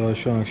 Saat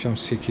şu an akşam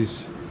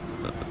 8.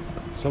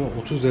 Sabah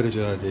 30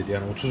 derecelerdeydi.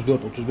 Yani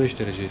 34-35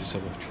 dereceydi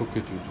sabah. Çok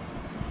kötüydü.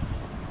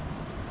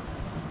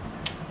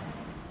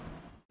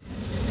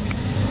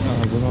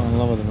 Bunu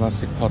anlamadım.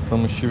 Lastik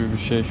patlamış gibi bir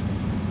şey.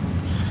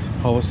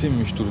 Havası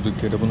inmiş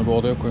durduk yere. Bunu bir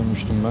odaya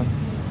koymuştum ben.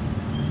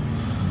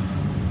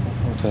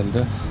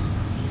 Otelde.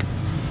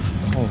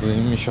 Orada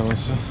inmiş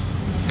havası.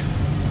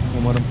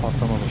 Umarım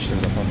patlamamıştır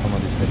da,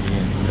 patlamadıysa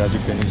iyi.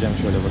 Birazcık deneyeceğim,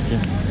 şöyle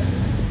bakayım.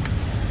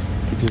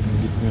 Gidiyor mu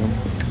gitmiyor mu?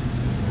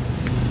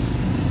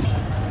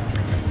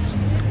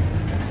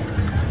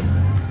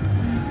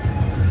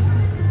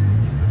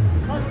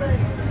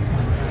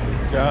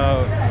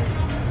 Ciao.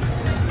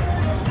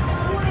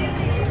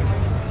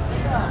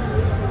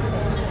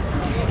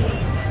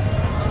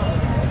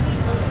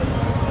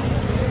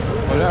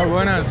 Hola,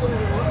 buenas.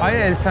 ¿Hay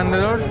el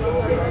encendedor?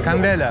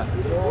 Candela.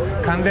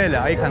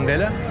 Candela, ¿hay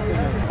candela?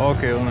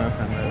 Ok, una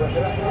candela.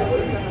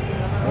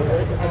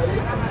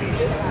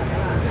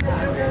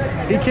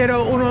 Y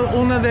quiero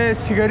uno de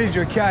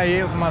cigarrillo que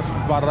hay más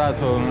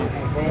barato.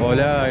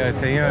 Hola,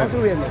 señor. ¿Vas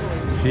subiendo?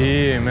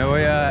 Sí, me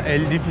voy a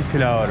El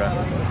Difícil ahora.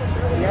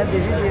 ¿Ya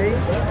divide ahí?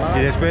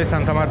 Y después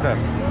Santa Marta.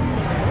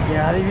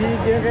 ¿Ya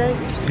divide?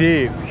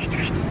 Sí.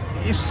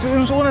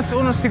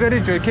 Uno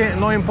cigarrillo que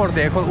no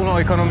importa, uno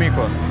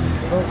económico.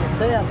 Lo que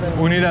sea,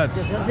 pero Unidad.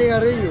 que sea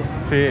cigarrillo.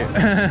 Sí.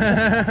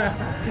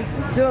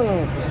 institución.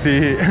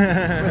 Sí.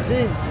 Pues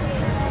sí,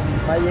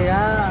 para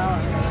llegar,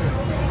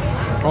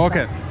 Ok.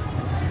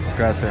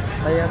 Gracias.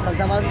 para llegar a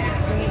Santa Marta,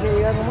 tiene que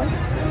llegar como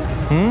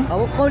 ¿Mm? a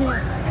Bocón,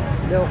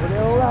 de Bocón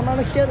a la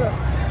mano izquierda.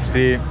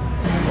 Sí.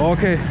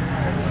 Ok.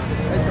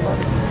 Ahí se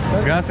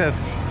va. Gracias.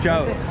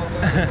 Chao.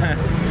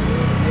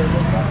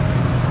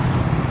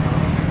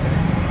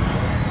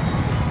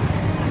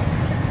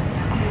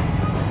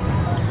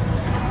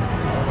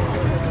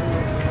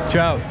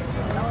 Ciao.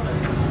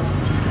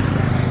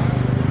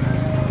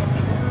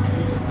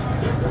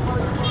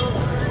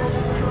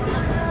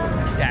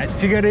 Yani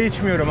sigara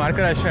içmiyorum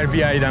arkadaşlar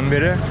bir aydan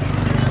beri.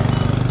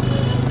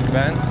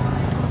 Ben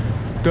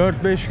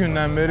 4-5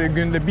 günden beri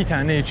günde bir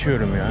tane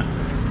içiyorum ya.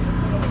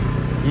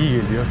 İyi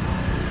geliyor.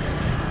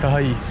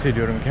 Daha iyi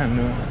hissediyorum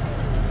kendimi.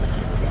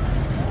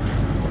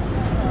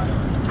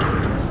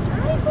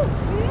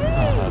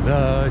 Aha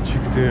da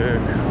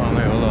çıktık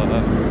ana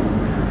yola.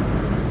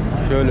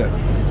 Şöyle.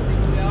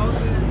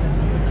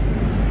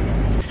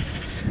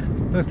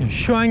 Bakın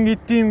şu an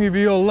gittiğim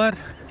gibi yollar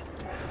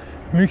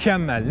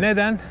mükemmel.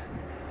 Neden?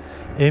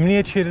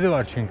 Emniyet şeridi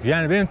var çünkü.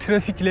 Yani benim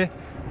trafikle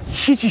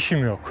hiç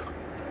işim yok.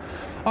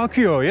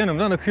 Akıyor,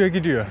 yanımdan akıyor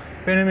gidiyor.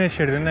 Ben emniyet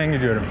şeridinden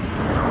gidiyorum.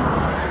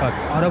 Bak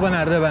araba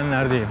nerede, ben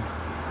neredeyim.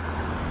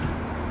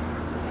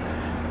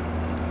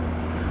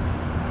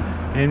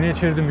 Emniyet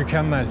şeridi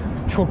mükemmel.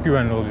 Çok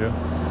güvenli oluyor.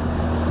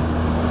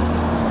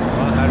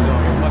 Ama her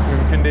zaman olmak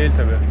mümkün değil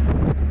tabii.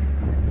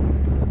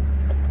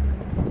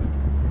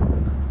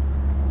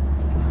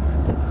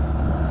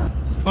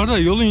 Orada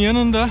yolun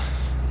yanında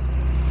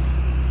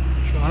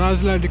şu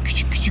arazilerde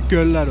küçük küçük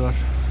göller var.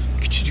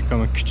 Küçücük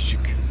ama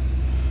küçücük.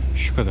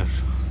 Şu kadar.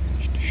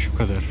 İşte şu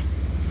kadar.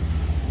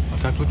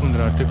 Bataklık mıdır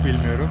artık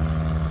bilmiyorum.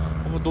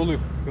 Ama dolu.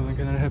 Yolun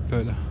kenarı hep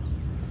böyle.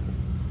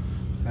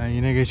 Ben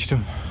yine geçtim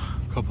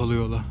kapalı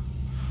yola.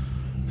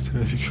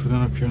 Trafik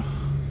şuradan akıyor.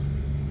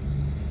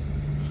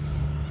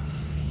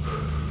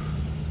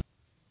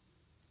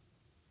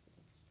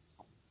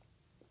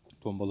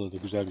 Ton balığı da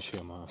güzel bir şey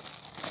ama ha.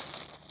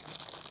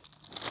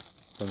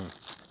 Tamam.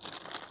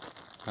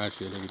 Her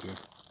şeyle gidiyor.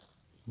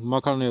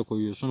 Makarnaya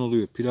koyuyorsun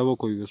oluyor. Pilava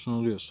koyuyorsun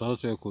oluyor.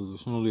 Salataya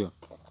koyuyorsun oluyor.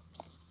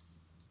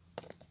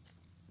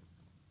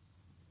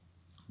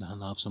 Daha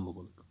ne yapsın bu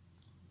balık?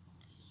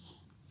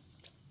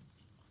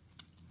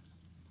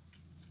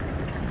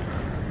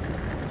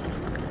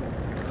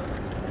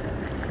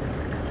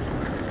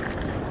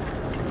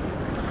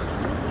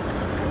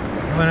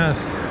 Buenas.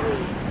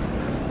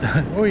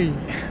 Uy.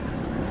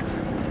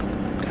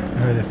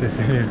 Öyle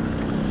sesleniyor.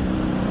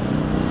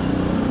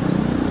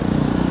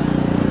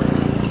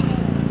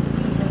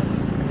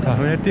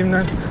 Tahmin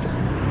ettiğimden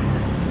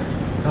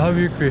daha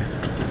büyük bir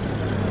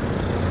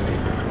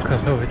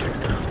kasaba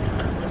çıktı.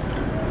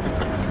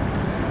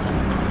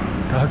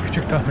 Daha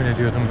küçük tahmin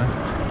ediyordum ben.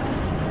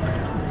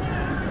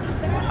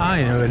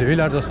 Aynı öyle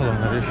bilardo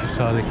salonları şu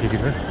sağdaki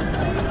gibi.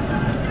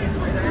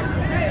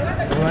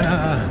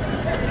 Bana.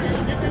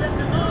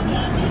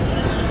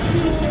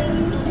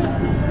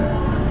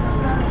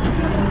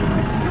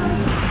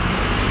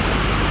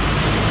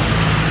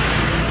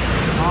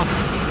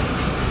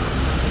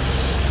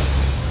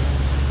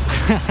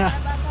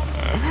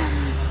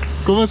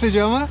 ¿Cómo se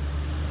llama?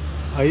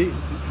 Ahí.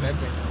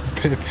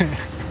 Pepe. Pepe.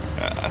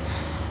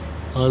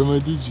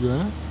 Armadillo,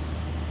 ¿eh?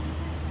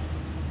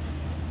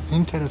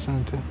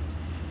 Interesante.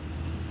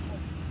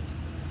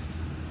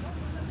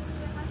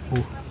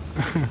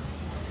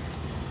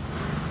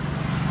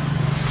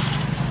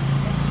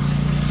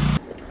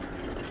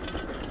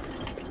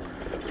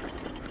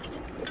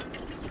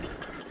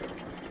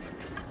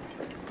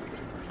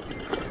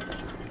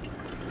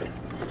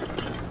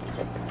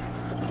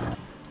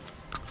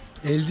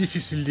 El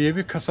Difícil diye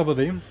bir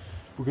kasabadayım.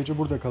 Bu gece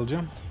burada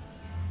kalacağım.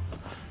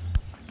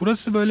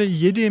 Burası böyle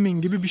 7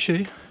 Emin gibi bir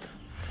şey.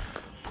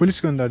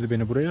 Polis gönderdi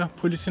beni buraya.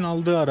 Polisin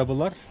aldığı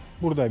arabalar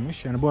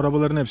buradaymış. Yani bu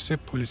arabaların hepsi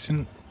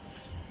polisin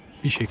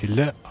bir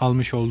şekilde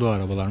almış olduğu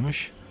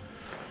arabalarmış.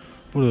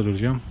 Burada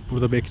duracağım.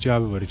 Burada bekçi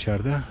abi var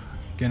içeride.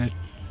 Gene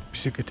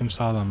bisikletim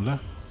sağlamda.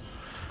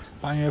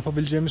 Banyo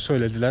yapabileceğimi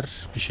söylediler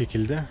bir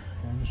şekilde.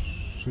 Yani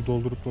su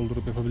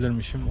doldurup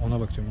yapabilirmişim. Ona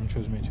bakacağım, onu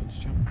çözmeye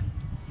çalışacağım.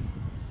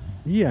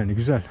 İyi yani,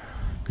 güzel.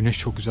 Güneş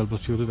çok güzel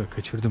batıyordu da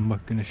kaçırdım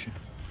bak güneşi.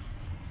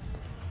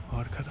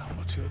 Arkadan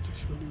batıyordu.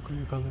 Şöyle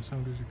yukarıya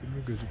kaldırsam gözükür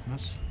mü?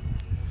 Gözükmez.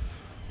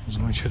 O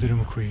zaman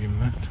çadırımı koyayım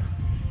ben.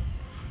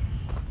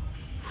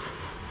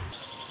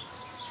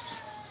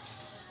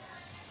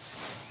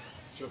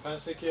 Yo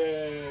pensé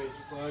que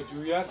iba a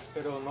llover,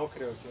 pero no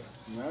creo que.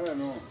 Nada,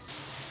 no.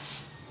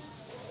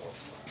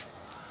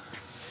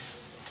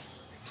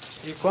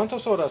 ¿Y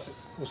cuántas horas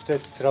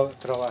usted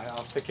trabaja?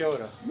 ¿Hasta qué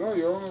hora? No,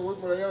 yo me voy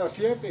por allá a las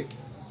 7.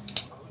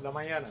 La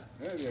mañana.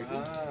 De aquí.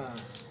 Ah.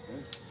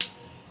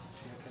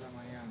 7 de la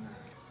mañana.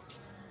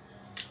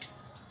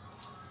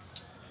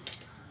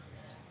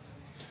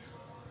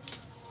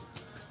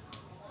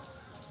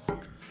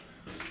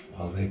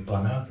 Vallahi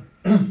bana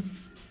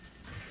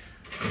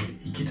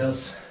 2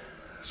 tas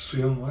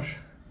suyum var.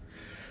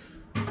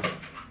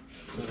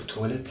 Böyle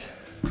tuvalet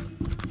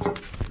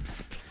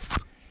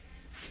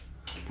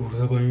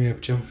Burada banyo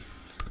yapacağım.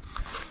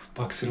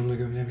 Boxer'ımla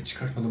gömleğimi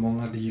çıkartmadım.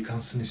 Onlar da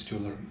yıkansın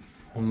istiyorlar.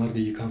 Onlar da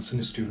yıkansın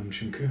istiyorum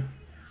çünkü.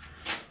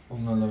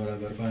 Onlarla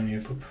beraber banyo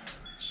yapıp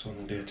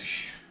sonra da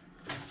yatış.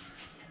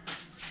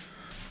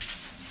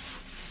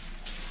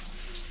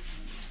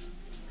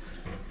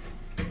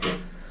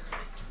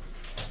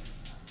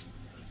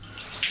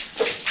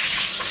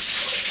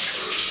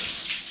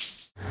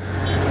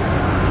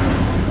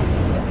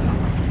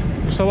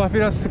 Bu sabah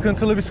biraz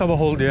sıkıntılı bir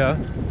sabah oldu ya.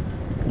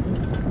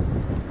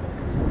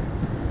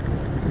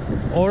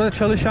 Orada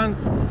çalışan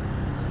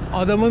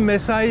adamın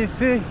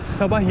mesaisi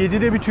sabah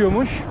 7'de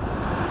bitiyormuş.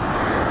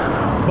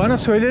 Bana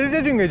söyledi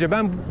de dün gece.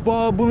 Ben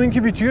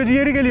bununki bitiyor,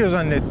 diğeri geliyor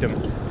zannettim.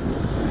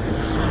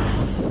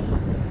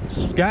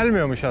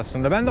 Gelmiyormuş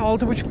aslında. Ben de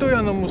 6.30'da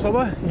uyandım bu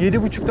sabah.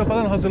 7.30'da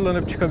falan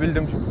hazırlanıp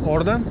çıkabildim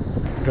oradan.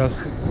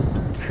 Biraz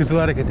hızlı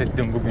hareket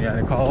ettim bugün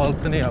yani.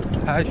 Kahvaltını yap,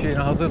 her şeyini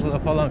hazırla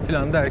falan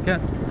filan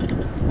derken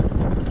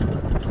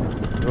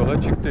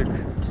yola çıktık.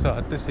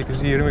 Saatte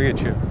 8'i 20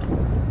 geçiyor.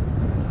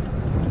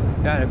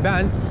 Yani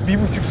ben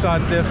 1,5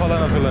 saatte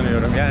falan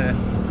hazırlanıyorum. Yani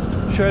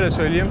şöyle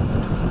söyleyeyim.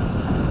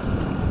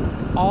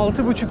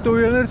 6.30'da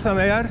uyanırsam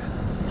eğer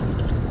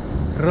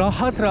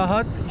rahat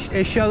rahat işte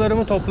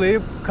eşyalarımı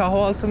toplayıp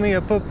kahvaltımı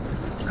yapıp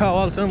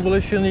kahvaltının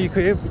bulaşığını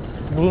yıkayıp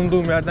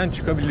bulunduğum yerden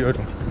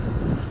çıkabiliyorum.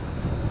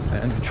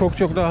 Yani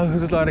çok daha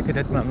hızlı hareket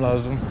etmem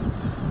lazım.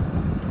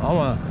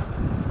 Ama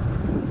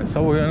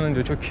sabah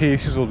uyanınca çok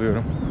keyifsiz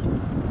oluyorum.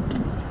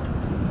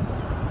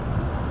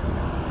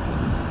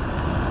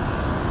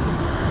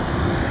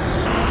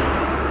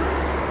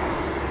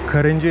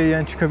 Karınca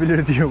yiyen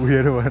çıkabilir diye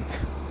uyarı var.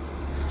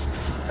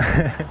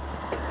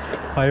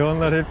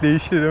 Hayvanlar hep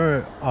değişti değil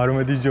mi?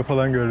 Armadillo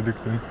falan gördük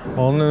dün.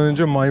 Ondan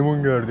önce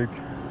maymun gördük.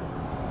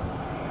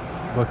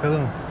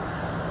 Bakalım.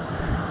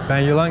 Ben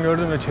yılan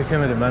gördüm de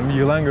çekemedim. Ben bir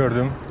yılan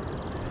gördüm.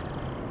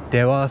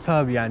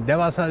 Devasa bir, yani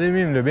devasa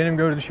demeyeyim de benim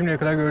gördüğüm, şimdiye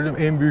kadar gördüğüm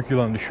en büyük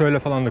yılandı. Şöyle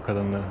falan da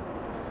kalındı.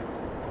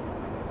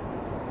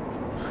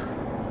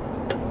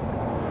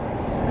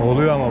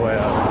 Oluyor ama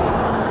bayağı.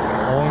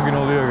 10 gün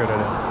oluyor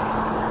göreli.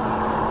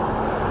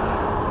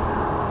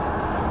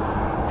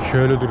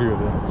 Şöyle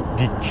duruyordu.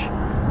 Dik.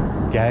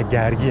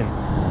 Gergin.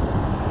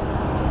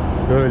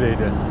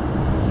 Böyleydi.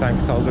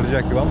 Sanki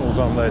saldıracak gibi ama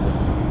uzamdaydı.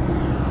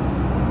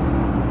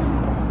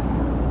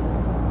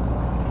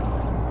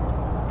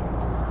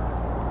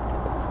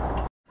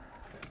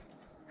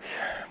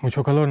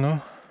 Mucho calor, ¿no?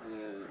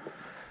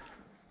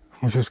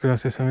 Muchas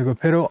gracias, amigo.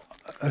 Pero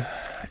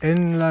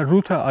en la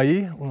ruta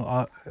ahí,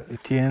 una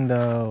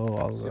tienda o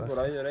algo Sí, así. por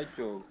ahí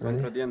derecho,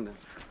 otra tienda.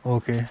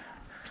 Ok.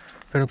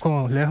 Pero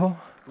 ¿cómo? ¿Lejos?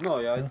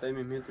 No, ya está ahí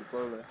mismito el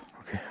pueblo.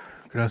 Ok.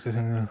 Gracias,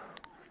 amigo.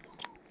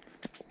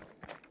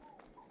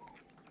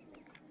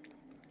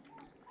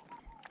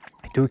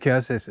 ¿Tú qué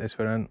haces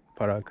esperando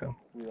para acá?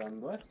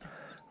 Cuidando esto.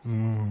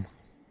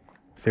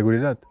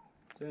 Seguridad.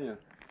 Señor.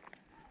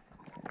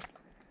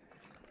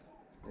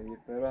 Aquí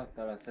espero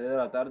hasta las 6 de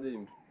la tarde y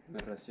me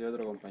recibe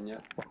otro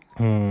compañero.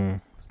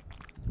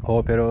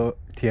 Oh, pero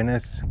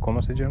tienes,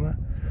 ¿cómo se llama?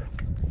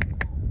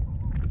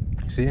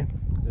 ¿Sí? Sí.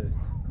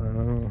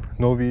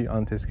 No vi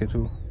antes que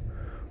tú,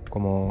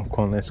 como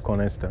con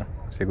esta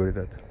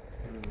seguridad.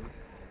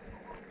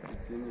 Aquí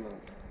tiene la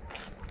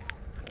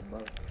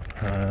barra.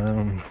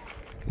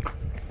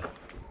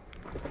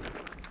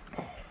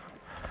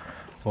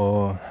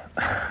 Oh.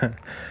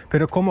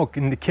 Pero ¿cómo?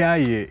 ¿Qué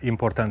hay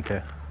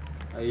importante?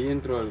 Ahí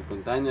dentro del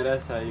container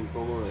ese hay un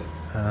poco de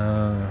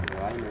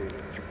vaina de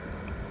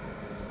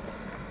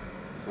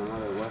zona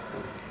de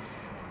huésped.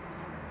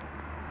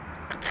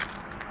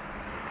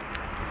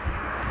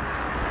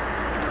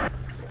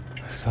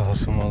 Sağ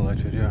olsun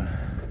vallahi çocuğa.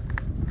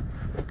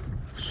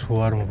 Su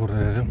var mı burada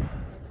dedim.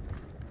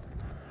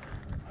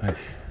 Ay,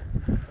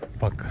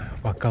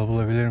 bakkal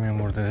bulabilir miyim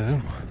burada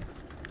dedim.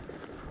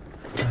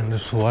 Ben de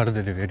su var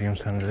dedi, vereyim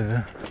sana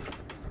dedi.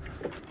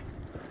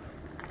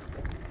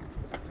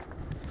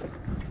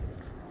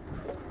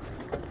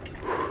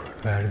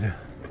 Verdi.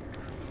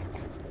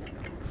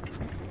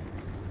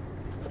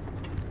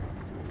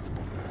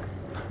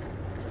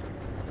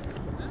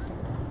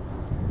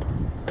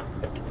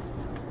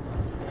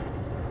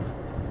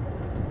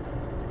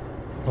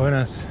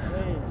 Buenas.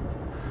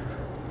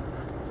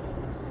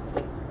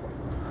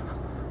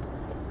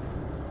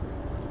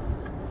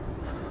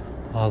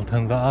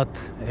 Altında at,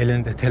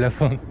 elinde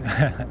telefon.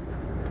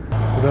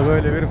 Bu da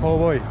böyle bir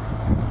kovboy.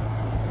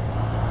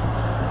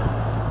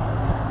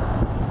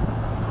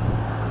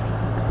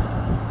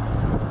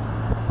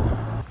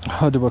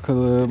 Hadi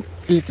bakalım.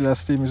 İlk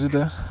lastiğimizi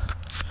de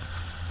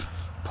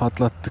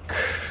patlattık.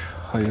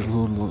 Hayırlı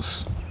uğurlu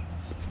olsun.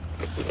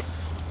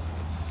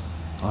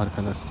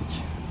 Arka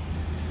lastik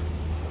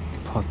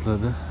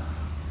patladı.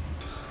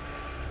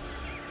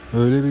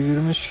 Öyle bir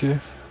girmiş ki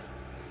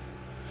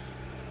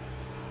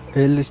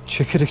elle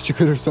çekerek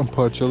çıkarırsam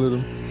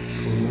parçalarım.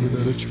 Onları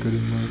da ara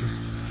çıkarayım bari.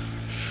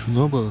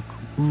 Şuna bak.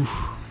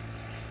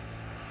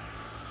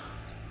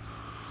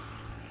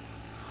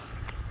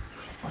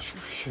 Başka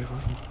bir şey var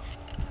mı?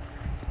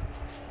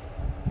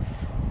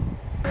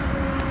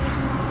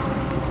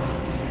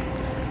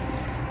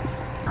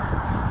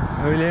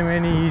 öğle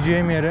yemeğini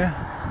yiyeceğim yere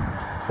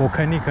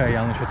Bocanica,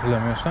 yanlış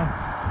hatırlamıyorsam,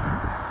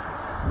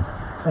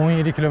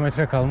 17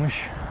 kilometre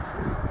kalmış.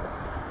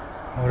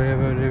 Oraya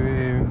böyle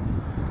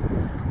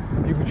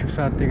bir buçuk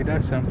saatte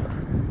gidersem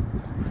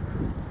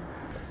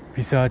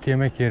 1 saat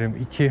yemek yerim,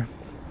 2.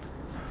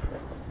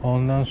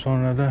 Ondan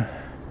sonra da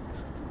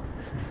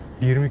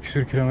 20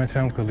 küsür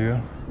kilometrem kalıyor.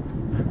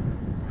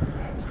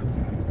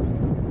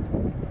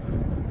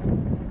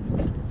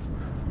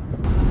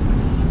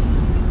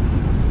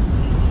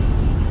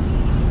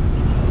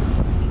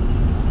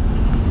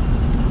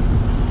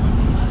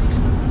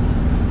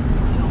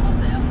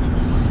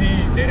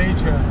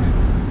 Derecha.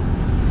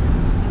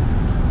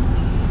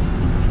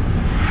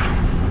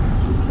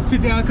 Sí,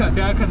 de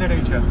acá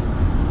derecha.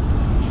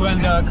 Fue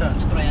de acá. Es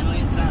que por allá no hay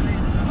entrada.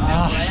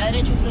 Ah. ¿Por allá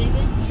derecho usted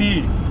dice?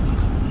 Sí.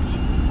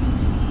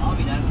 Vamos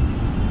a mirar.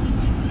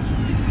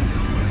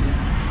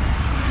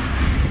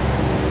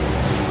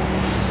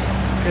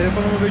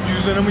 Telefonumu ve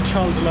cüzdanımı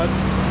çaldılar.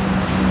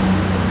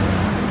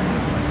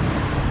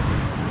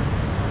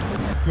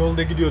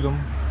 Yolda gidiyordum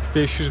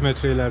 500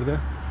 metre ileride.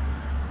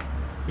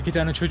 2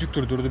 tane çocuk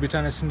durdurdu. Bir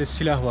tanesinde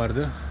silah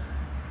vardı.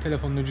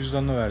 Telefonunu,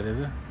 cüzdanını ver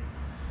dedi.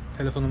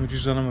 Telefonumu,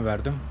 cüzdanımı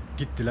verdim.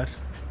 Gittiler.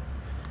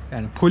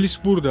 Yani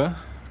polis burada.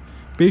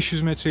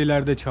 500 metre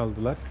ileride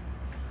çaldılar.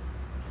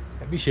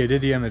 Bir şey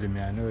de diyemedim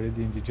yani. Öyle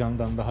deyince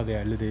candan daha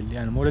değerli değil.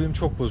 Yani moralim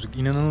çok bozuk.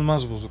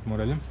 İnanılmaz bozuk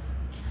moralim.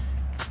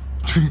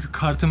 Çünkü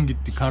kartım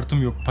gitti.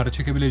 Kartım yok. Para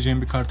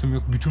çekebileceğim bir kartım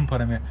yok. Bütün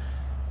param,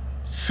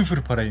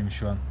 0 parayım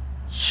şu an.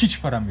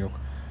 Hiç param yok.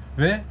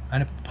 Ve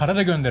hani para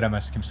da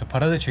gönderemez kimse.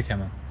 Para da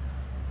çekemem.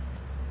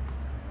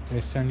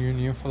 Western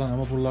Union falan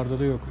ama buralarda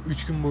da yok.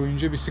 3 gün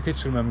boyunca bisiklet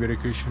sürmem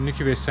gerekiyor şimdi ki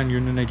Western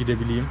Union'a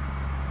gidebileyim.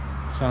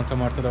 Santa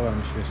Marta'da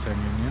varmış Western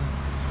Union.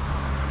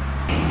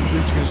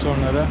 3 gün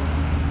sonra da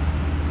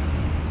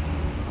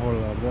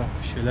oralarda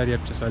bir şeyler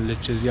yapacağız,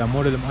 halledeceğiz. Ya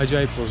moralim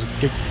acayip bozuk.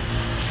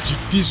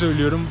 Ciddi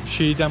söylüyorum,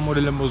 şeyden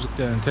moralim bozuk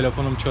yani,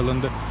 telefonum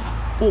çalındı.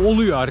 O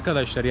oluyor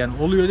arkadaşlar, yani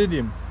oluyor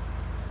dediğim.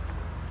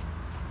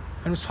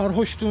 Hani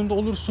sarhoşluğunda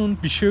olursun,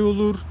 bir şey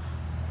olur.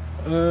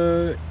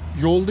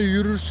 Yolda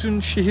yürürsün,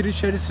 şehir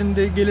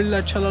içerisinde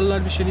gelirler,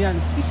 çalarlar bir şey. Yani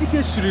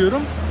bisiklet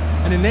sürüyorum.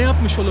 Hani ne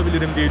yapmış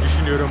olabilirim diye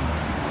düşünüyorum.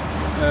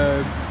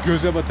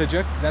 Göze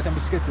batacak. Zaten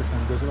bisiklet diyorsan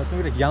göze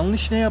batmaya gerek.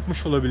 Yanlış ne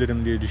yapmış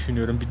olabilirim diye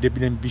düşünüyorum.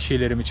 Bir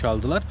şeylerimi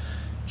çaldılar.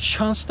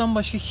 Şanstan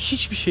başka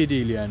hiçbir şey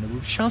değil yani.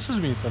 Bu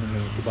şanssız bir insanım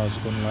demek ki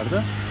bazı konularda.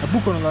 Ya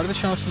bu konularda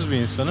şanssız bir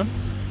insanım.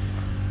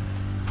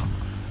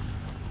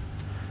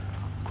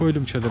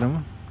 Koydum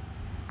çadırımı.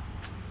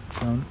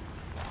 Şu an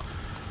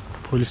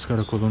polis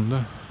karakolunda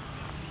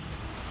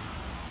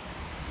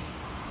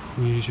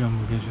uyuyacağım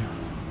bu gece.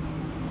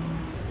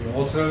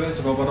 Otra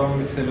vez robaron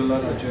mi celular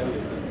ayer.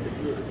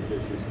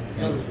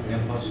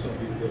 En Pasto.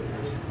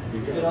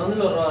 ¿Pero dónde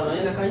lo robaron? ¿Ahí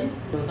en la calle?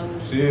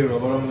 Sí,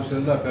 robaron mi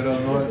celular, pero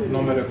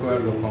no me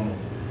recuerdo cómo.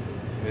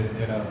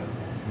 Era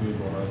muy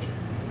borracho.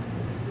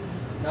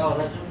 ¿Estaba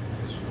borracho?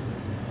 Eso,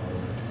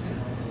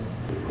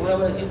 ¿Cómo le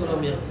pareció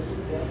Colombia?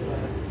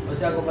 O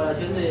sea, a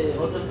comparación de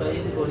otros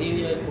países,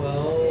 Bolivia,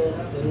 Ecuador,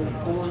 Perú,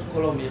 ¿cómo es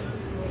Colombia?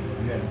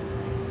 bien.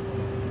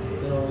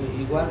 Pero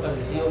igual,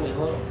 parecido,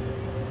 mejor.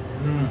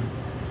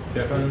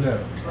 Depende.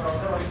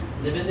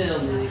 Depende de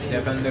dónde. ¿De qué?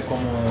 Depende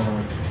como...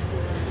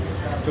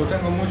 Yo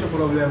tengo muchos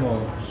problemas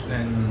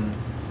en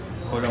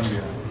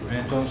Colombia,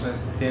 entonces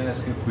tienes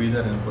que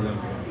cuidar en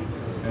Colombia.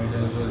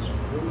 Entonces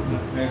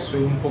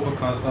estoy un poco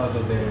cansado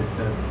de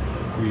estar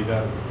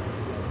cuidar,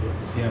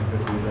 siempre,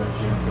 cuidar.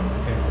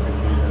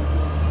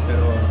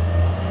 Pero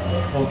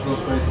otros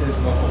países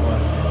no como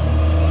así.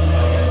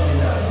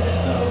 Argentina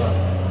estaba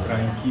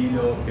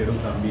tranquilo, Perú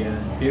también.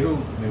 Perú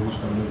me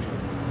gusta mucho.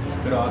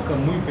 Pero acá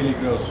muy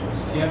peligroso,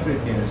 siempre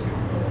tienes que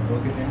cuidar.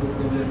 Porque tengo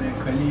problema en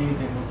Cali,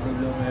 tengo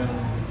problema en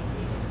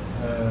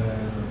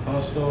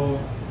Pasto,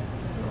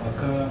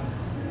 acá,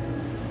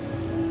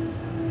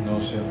 no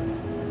sé.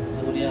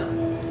 Seguridad.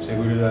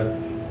 Seguridad.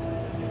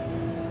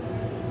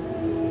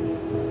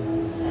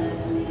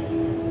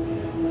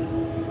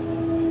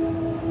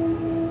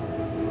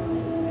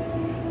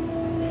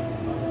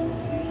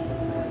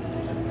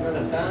 ¿Una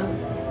cascada?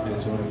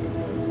 Es una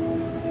cosa.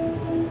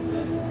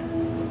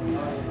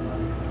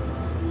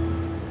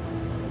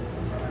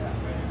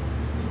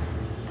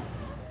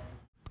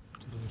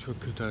 Durum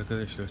çok kötü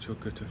arkadaşlar,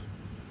 çok kötü.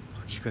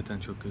 Hakikaten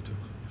çok kötü.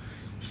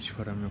 Hiç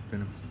param yok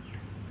benim.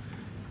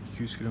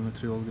 200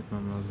 kilometre yol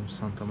gitmem lazım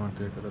Santa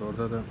Marta'ya kadar.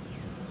 Orada da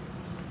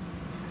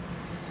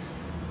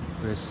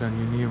Western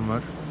Union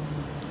var.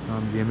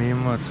 Tamam,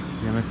 yemeğim var.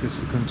 Yemekte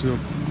sıkıntı yok.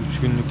 3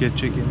 günlük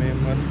yetecek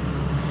yemeğim var.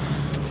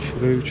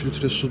 Şuraya 3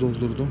 litre su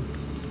doldurdum.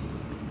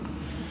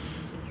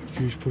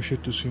 2-3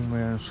 poşet de suyum var,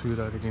 yani suyu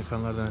da artık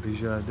insanlardan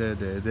rica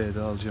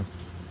ede alacağım.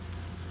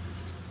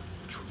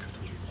 Çok kötü.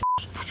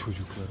 Bu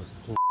çocukları.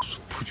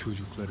 Bu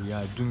çocukları.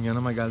 Ya dün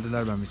yanıma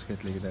geldiler ben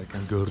bisikletle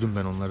giderken. Gördüm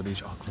ben onları da,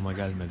 hiç aklıma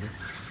gelmedi.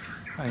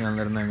 Ben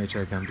yanlarından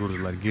geçerken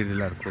durdular,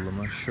 girdiler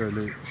koluma.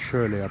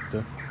 Şöyle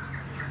yaptı.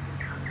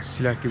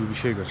 Silah gibi bir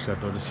şey gösterdi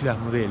orada.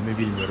 Silah mı değil mi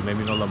bilmiyorum,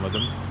 emin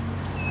olamadım.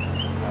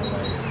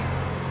 Vallahi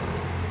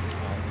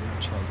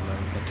çaldılar.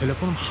 burada.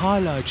 Telefonum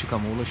hala açık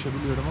ama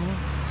ulaşabiliyorum ama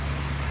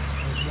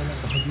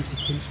daha büyük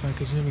bir polis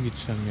merkezine mi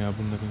gitsem ya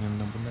bunların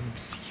yanından? Bunların bir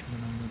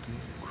sikimden anladığı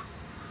yok.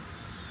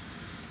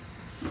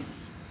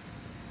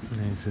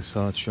 Neyse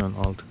saat şu an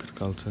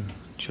 6:46.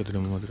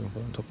 Çadırımı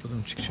falan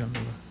topladım, çıkacağım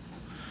yola.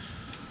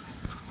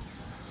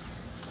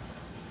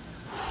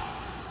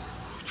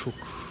 Çok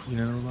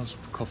inanılmaz,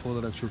 kafa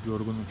olarak çok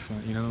yorgunum şu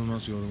an.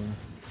 İnanılmaz yorgunum.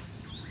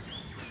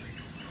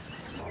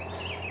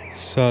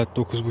 Saat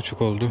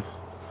 9:30 oldu.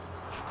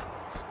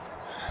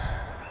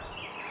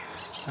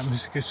 Ben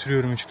bisiklet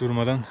sürüyorum hiç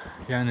durmadan.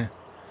 Yani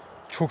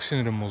çok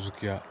sinirim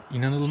bozuk ya.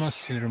 İnanılmaz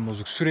sinirim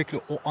bozuk.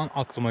 Sürekli o an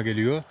aklıma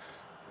geliyor.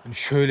 Yani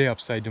şöyle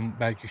yapsaydım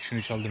belki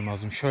şunu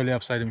çaldırmazdım. Şöyle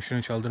yapsaydım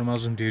şunu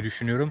çaldırmazdım diye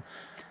düşünüyorum.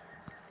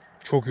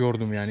 Çok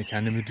yordum yani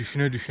kendimi.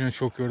 Düşüne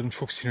çok yordum.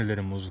 Çok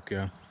sinirlerim bozuk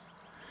ya.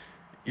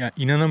 Ya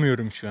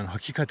inanamıyorum şu an.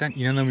 Hakikaten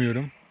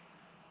inanamıyorum.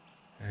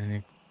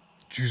 Yani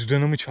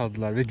cüzdanımı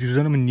çaldılar ve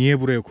cüzdanımı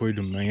niye buraya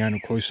koydum ben?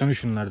 Yani koysana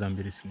şunlardan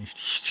birisini. İşte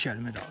hiç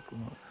gelmedi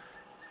aklıma.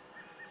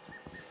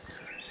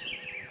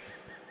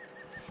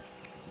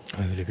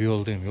 Öyle bir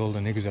yoldayım.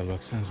 Yolda ne güzel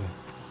baksanıza.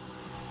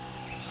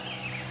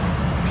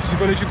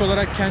 Psikolojik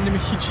olarak kendimi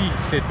hiç iyi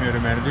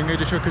hissetmiyorum yani. Dün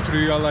gece çok kötü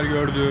rüyalar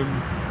gördüm.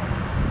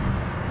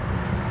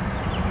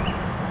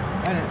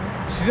 Yani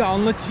size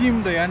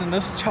anlatayım da yani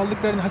nasıl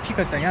çaldıklarını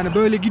hakikaten. Yani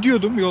böyle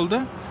gidiyordum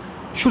yolda.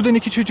 Şuradan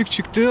iki çocuk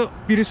çıktı.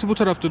 Birisi bu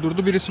tarafta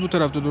durdu, birisi bu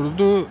tarafta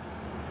durdu.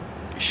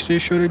 İşte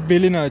şöyle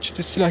belini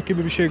açtı, silah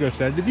gibi bir şey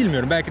gösterdi.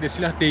 Bilmiyorum, belki de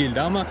silah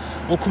değildi ama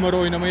o kumarı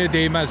oynamaya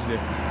değmezdi.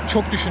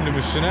 Çok düşündüm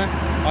üstüne.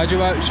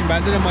 Acaba şimdi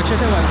bende de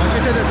maçete var.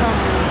 Maçete de tam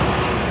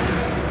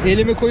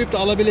elimi koyup da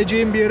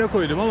alabileceğim bir yere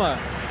koydum ama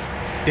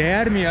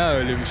değer mi ya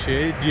öyle bir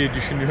şey diye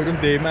düşünüyorum.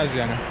 Değmez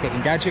yani.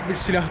 Gerçek bir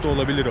silah da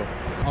olabilir o.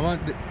 Ama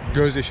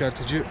göz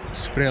yaşartıcı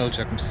sprey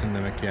alacakmışsın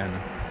demek yani.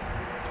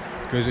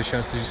 Göz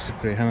yaşartıcı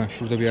sprey hemen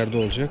şurada bir yerde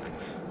olacak.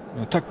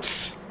 Tak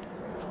tıs.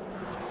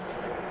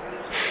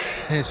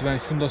 Neyse ben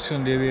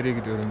Fundasyon diye bir yere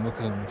gidiyorum.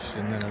 Bakalım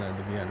işte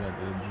nerelerde bir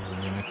yerlerde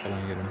yemek falan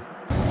yerim.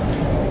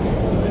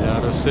 Öğle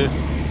arası.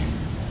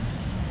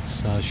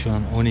 Saat şu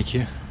an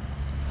 12.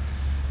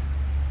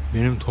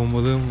 Benim ton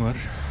balığım var.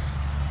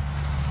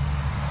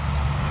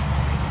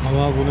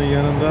 Ama bunun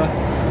yanında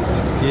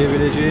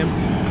yiyebileceğim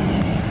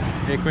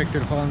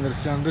ekmektir falandır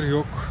filandır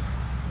yok.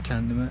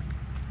 Kendime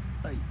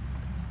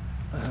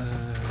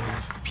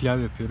pilav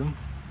yapıyorum.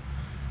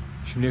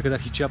 Şimdiye kadar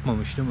hiç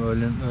yapmamıştım.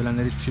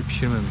 Öğlenleri hiçbir şey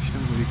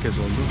pişirmemiştim. Bu ilk kez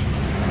oldu.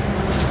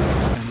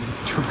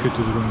 Yani çok kötü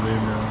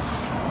durumdayım ya.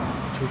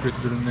 Çok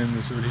kötü durumdayım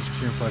diyorsa öyle hiçbir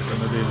şeyin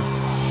farkında değilim.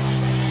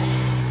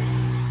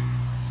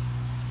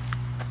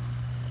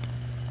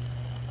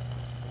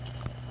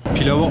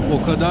 Pilava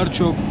o kadar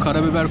çok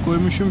karabiber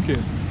koymuşum ki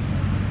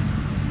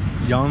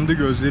yandı,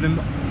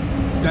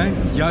 gözlerimden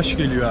yaş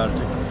geliyor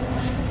artık.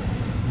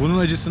 Bunun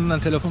acısından,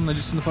 telefonun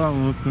acısını falan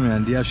unuttum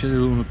yani. Diğer şeyleri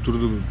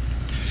unutturdu bu.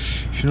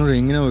 Şunun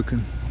rengine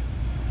bakın.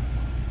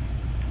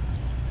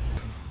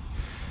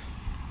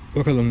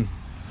 Bakalım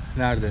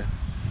nerede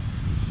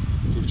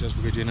duracağız,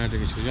 bu geceyi nerede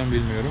geçireceğim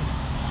bilmiyorum.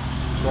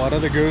 Bu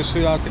arada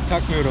göğsüyle artık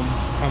takmıyorum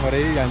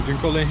kamerayı. Yani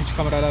dünkü olayın hiç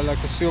kamerayla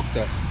alakası yok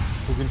da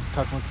bugün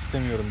takmak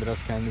istemiyorum. Biraz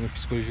kendimi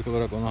psikolojik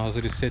olarak ona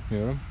hazır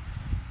hissetmiyorum.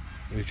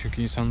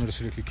 Çünkü insanları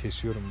sürekli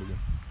kesiyorum bugün.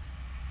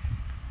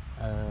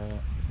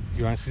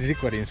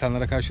 Güvensizlik var.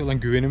 İnsanlara karşı olan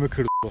güvenimi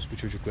kırdı bu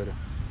çocukları.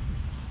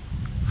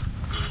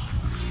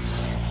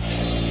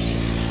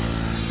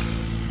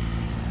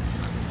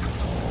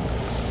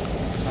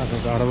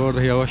 Araba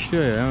orada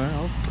yavaşlıyor ya, hemen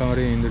hop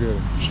kamerayı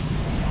indiriyorum.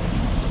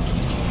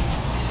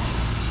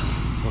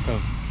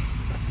 Bakalım.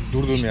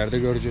 Durduğum yerde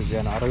göreceğiz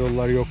yani, ara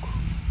yollar yok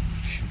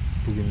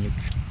bugünlük.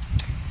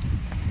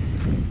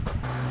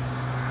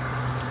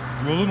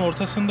 Yolun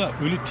ortasında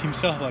ölü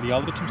timsah var.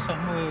 Yavru timsah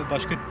mı,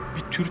 başka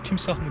bir tür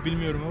timsah mı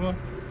bilmiyorum ama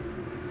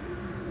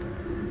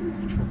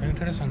çok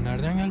enteresan.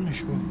 Nereden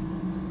gelmiş bu?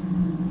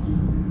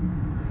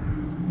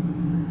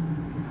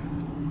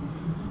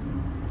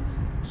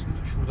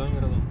 Şuradan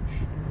yaralanmış.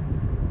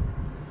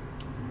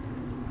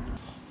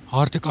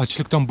 Artık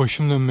açlıktan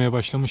başım dönmeye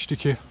başlamıştı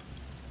ki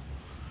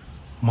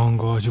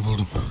mango ağacı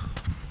buldum.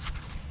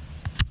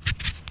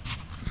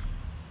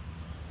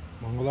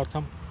 Mangolar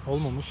tam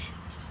olmamış.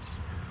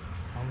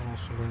 Ama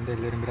olsun, benim de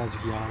ellerim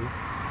birazcık yağlı.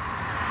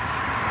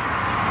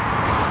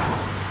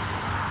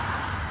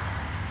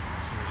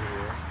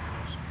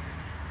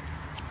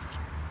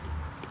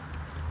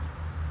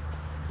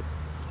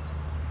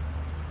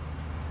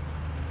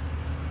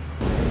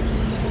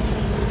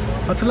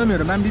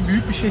 Hatırlamıyorum, ben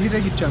büyük bir şehire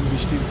gideceğim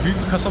demiştim.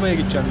 Büyük bir kasabaya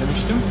gideceğim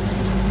demiştim.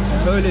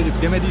 Öyleydi.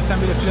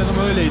 Demediysem bile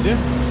planım öyleydi.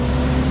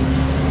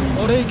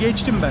 Orayı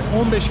geçtim ben.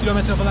 15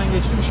 kilometre falan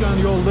geçtim. Şu an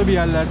yolda bir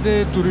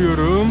yerlerde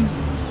duruyorum.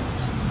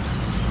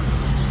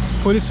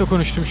 Polisle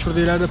konuştum. Şurada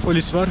ileride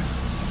polis var.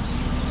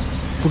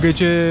 Bu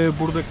gece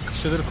burada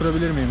çadır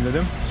kurabilir miyim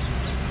dedim.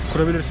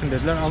 Kurabilirsin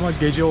dediler ama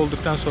gece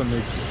olduktan sonra,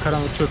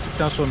 karanlık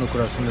çöktükten sonra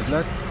kurarsın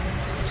dediler.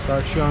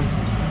 Saat şu an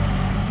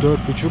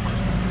 4:30.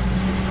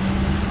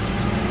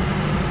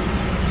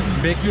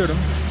 Bekliyorum.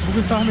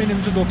 Bugün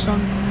tahminimce 90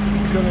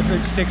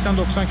 kilometre,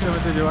 80-90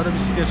 kilometre civarı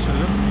bisiklet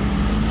sürdüm.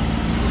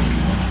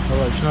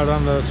 Valla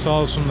şunlardan da sağ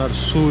olsunlar,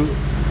 su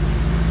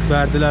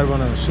verdiler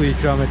bana, su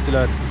ikram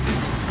ettiler.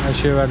 Her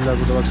şey verdiler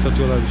burada, bak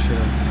satıyorlar bir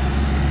şeyler.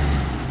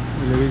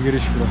 Öyle bir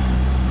giriş bu.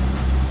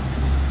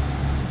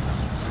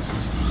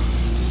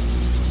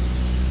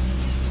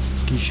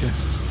 Gişe.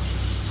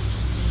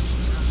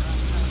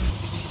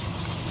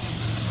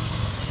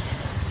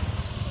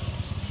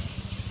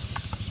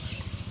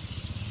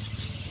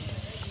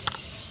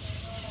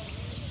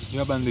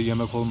 Ya ben de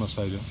yemek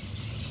olmasaydı.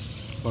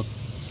 Bak.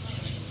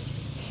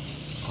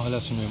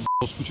 Hala sinirliyim.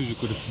 Bu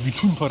çocukları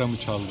bütün paramı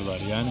çaldılar.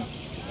 Yani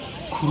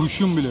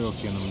kuruşum bile yok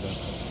yanımda.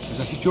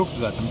 Mesela hiç yoktu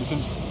zaten. Bütün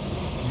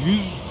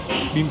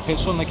 100.000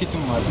 peso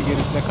nakitim vardı.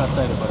 Gerisi de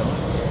kartayla param.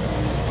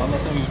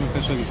 Allah'tan 100.000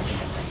 peso gitti.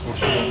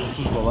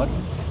 30 dolar.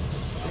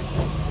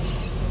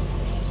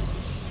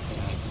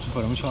 Yani bütün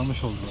paramı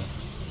çalmış oldular.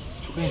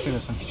 Çok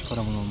enteresan hiç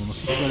paramın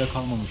olmaması. Hiç böyle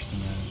kalmamıştım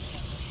yani.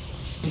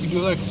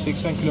 Diyorlar ki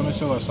 80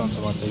 kilometre var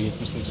Santa Marta'ya, 70-80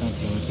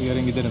 kilometre.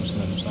 Yarın giderim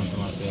sanırım Santa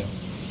Marta'ya.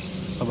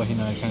 Sabah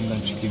yine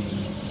erkenden çıkayım dedim.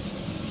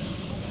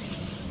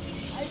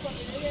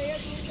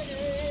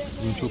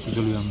 Bugün çok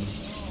güzel uyandım.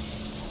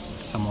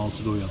 Tam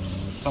 6'da uyandım.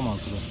 Tam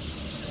 6'da.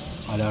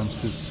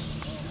 Alarmsız.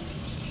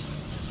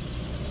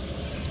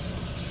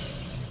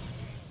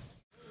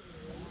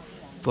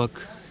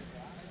 Bak.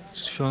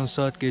 Şu an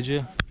saat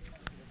gece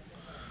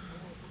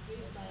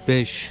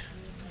 5.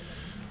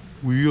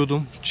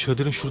 Uyuyordum.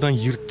 Çadırın şuradan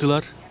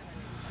yırttılar.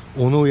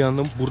 Ona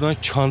uyandım. Buradan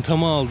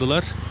çantamı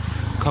aldılar.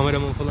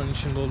 Kameramın falan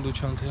içinde olduğu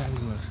çantayı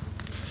aldılar.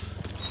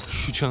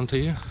 Şu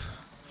çantayı.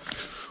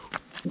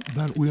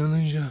 Ben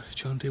uyanınca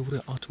çantayı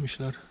buraya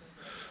atmışlar.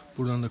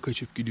 Buradan da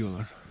kaçıp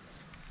gidiyorlar.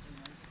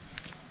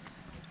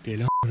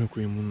 Deli a**ına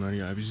koyayım bunlar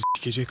ya. Bizi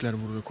sikecekler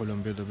burada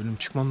Kolombiya'da. Benim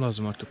çıkmam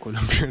lazım artık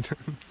Kolombiya'dan.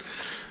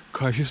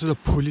 Karşısı da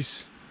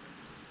polis.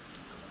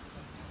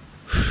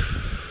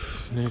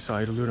 Neyse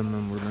ayrılıyorum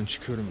ben buradan,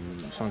 çıkıyorum.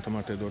 Santa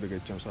Marta'ya doğru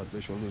geçeceğim. Saat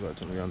 5 oldu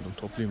zaten, uyandım.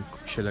 Toplayayım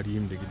bir şeyler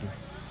yiyeyim de gideyim.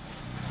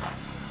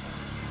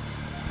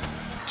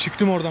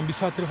 Çıktım oradan, bir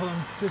saattir falan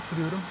bisiklet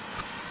sürüyorum.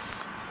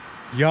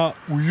 Ya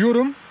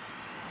uyuyorum.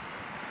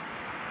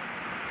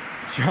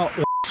 Ya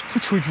bu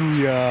çocuğu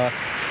ya.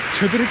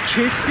 Çadırı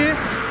kesti.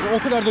 O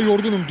kadar da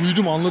yorgunum,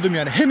 duydum, anladım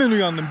yani. Hemen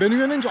uyandım. Ben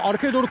uyanınca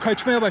arkaya doğru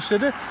kaçmaya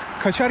başladı.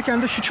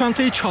 Kaçarken de şu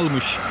çantayı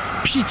çalmış.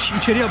 Piç,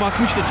 içeriye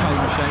bakmış da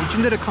çalmış yani.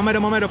 İçinde de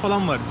kamera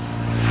falan var.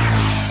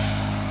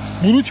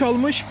 Bunu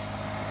çalmış.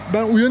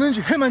 Ben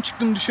uyanınca hemen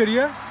çıktım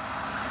dışarıya.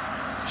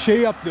 Şey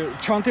yaptı.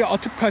 Çantayı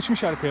atıp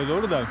kaçmış arkaya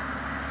doğru da.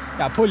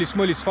 Ya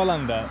polis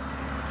falan da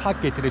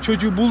hak getire.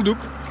 Çocuğu bulduk.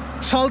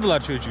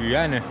 Saldılar çocuğu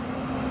yani.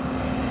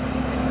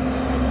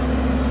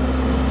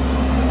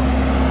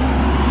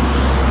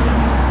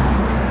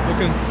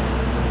 Bakın.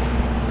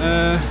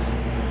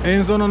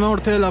 En zona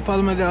norte la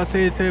palma de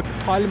aceite.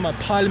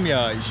 Palm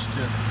yağı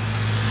işte.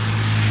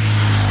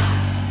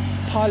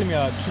 Palm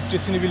yağı.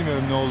 Türkçesini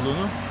bilmiyorum ne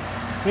olduğunu.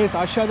 Neyse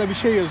aşağıda bir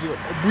şey yazıyor.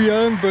 Bu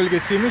yağın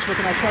bölgesiymiş.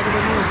 Bakın aşağıda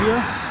da ne yazıyor?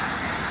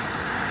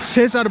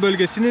 Sezar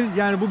bölgesinin,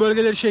 yani bu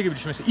bölgeleri şey gibi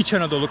düşün. Mesela İç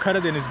Anadolu,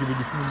 Karadeniz gibi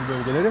düşünün bu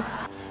bölgeleri.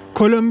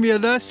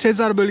 Kolombiya'da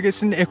Sezar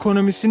bölgesinin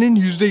ekonomisinin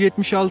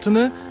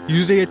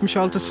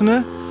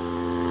 %76'sını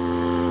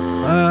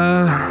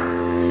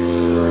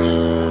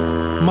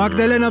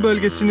Magdalena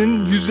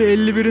bölgesinin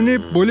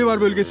 %51'ini,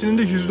 Bolivar bölgesinin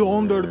de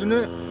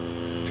 %14'ünü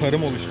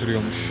tarım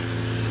oluşturuyormuş.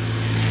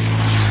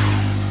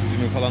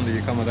 Yüzümü falan da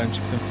yıkamadan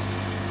çıktım.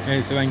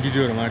 Neyse ben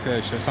gidiyorum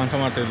arkadaşlar. Santa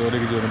Marta'ya doğru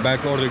gidiyorum.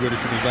 Belki orada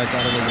görüşürüz. Belki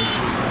arada görüşürüz.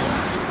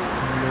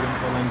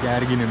 Falan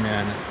gerginim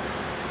yani.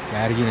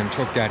 Gerginim.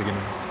 Çok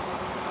gerginim.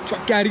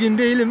 Çok gergin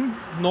değilim.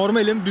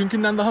 Normalim.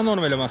 Dünkünden daha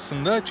normalim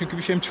aslında. Çünkü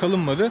bir şeyim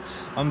çalınmadı.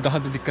 Ama daha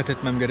da dikkat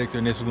etmem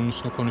gerekiyor. Neyse bunun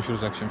üstüne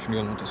konuşuruz akşam. Şimdi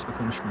yolun ortasında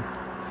konuşmayayım.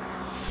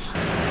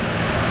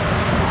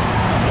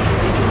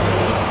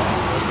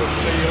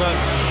 Burada yılan.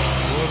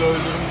 Bunu da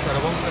öldürmüş.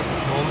 Arabamı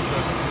takmış. Ne olmuş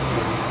artık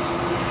bilmiyorum.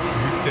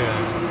 Büyük de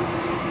yani.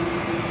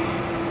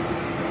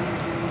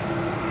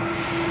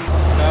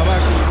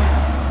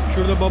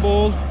 Şurada baba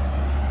oğul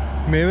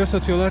meyve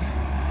satıyorlar.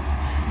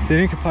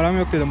 Dedim ki param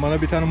yok dedim.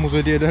 Bana bir tane muz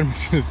hediye eder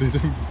misiniz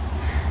dedim.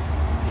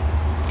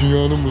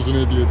 Dünyanın muzunu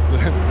hediye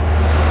ettiler.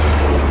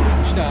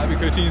 İşte abi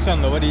kötü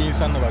insan da var, iyi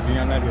insan da var.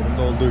 Dünyanın her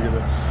yerinde olduğu gibi.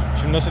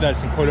 Şimdi nasıl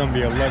dersin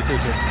Kolombiyalılar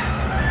kötü.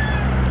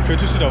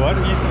 Kötüsü de var,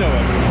 iyisi de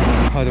var.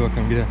 Hadi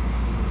bakalım gidelim.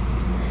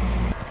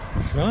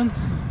 Şu an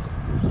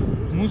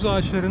muz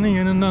ağaçlarının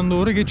yanından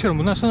doğru geçiyorum.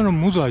 Bunlar sanırım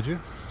muz ağacı.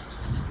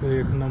 Şöyle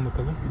yakından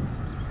bakalım.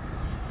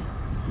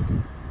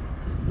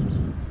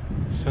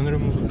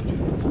 Sanırım muz ağacı.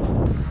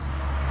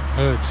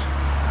 Evet.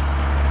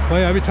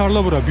 Bayağı bir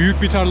tarla bura.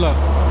 Büyük bir tarla.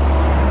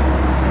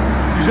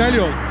 Güzel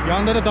yol.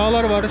 Yanında da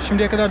dağlar var.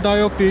 Şimdiye kadar dağ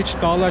yoktu hiç.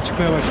 Dağlar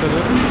çıkmaya başladı.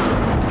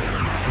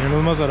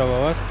 İnanılmaz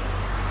araba var.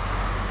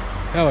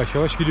 Yavaş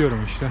yavaş gidiyorum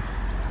işte.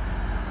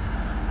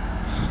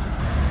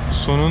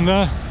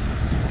 Sonunda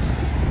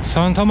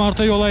Santa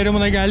Marta yol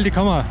ayrımına geldik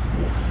ama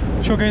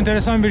çok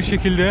enteresan bir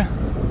şekilde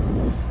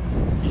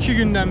 2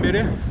 günden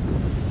beri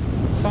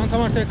Santa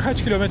Marta'ya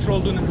kaç kilometre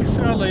olduğunu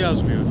ısrarla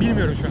yazmıyor.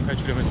 Bilmiyorum şu an kaç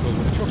kilometre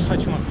olduğunu. Çok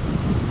saçma.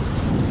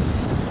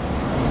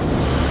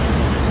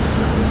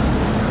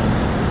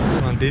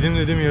 Lan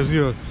dedim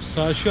yazıyor.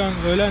 Saat şu an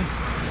öğlen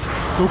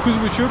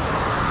 9.30.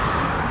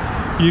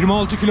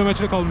 26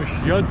 kilometre kalmış.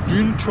 Ya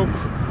dün çok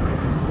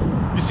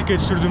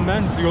bisiklet sürdüm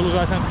ben. Yolu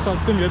zaten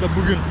kısalttım ya da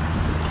bugün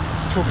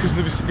çok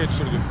hızlı bisiklet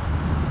sürdüm.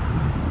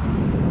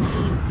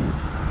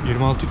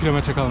 26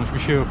 kilometre kalmış, bir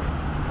şey yok.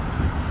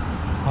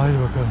 Haydi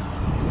bakalım.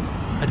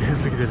 Hadi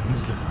hızlı gidelim,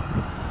 hızlı.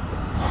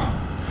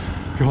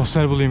 Bir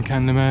hostel bulayım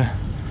kendime.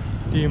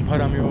 Diyeyim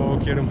param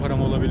yok, yarın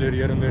param olabilir,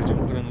 yarın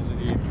vereceğim paranızı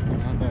diyeyim.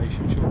 Daha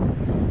işim çok.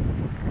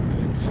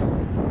 Evet.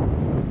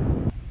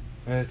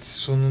 Evet,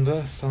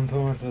 sonunda Santa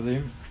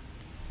Marta'dayım.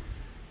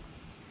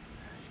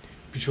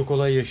 Birçok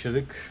olay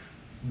yaşadık.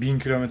 1000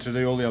 kilometrede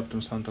yol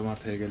yaptım Santa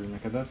Marta'ya gelene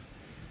kadar.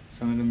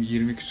 Sanırım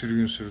 20 küsur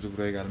gün sürdü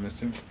buraya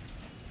gelmesi.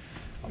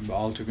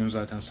 6 gün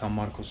zaten San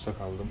Marcos'ta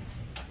kaldım.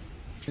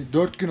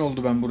 4 gün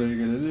oldu ben buraya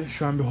geleli.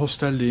 Şu an bir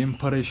hosteldeyim.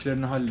 Para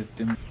işlerini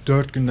hallettim.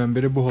 4 günden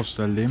beri bu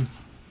hosteldeyim.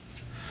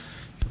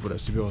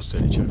 Burası bir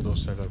hostel. İçeride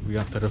hostel var. Bu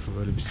yan tarafı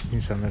böyle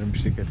insanların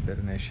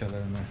bisikletlerini,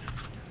 eşyalarını,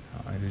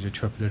 ayrıca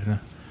çöplerini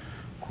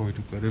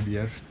koydukları bir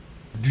yer.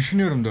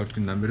 Düşünüyorum 4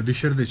 günden beri.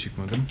 Dışarıda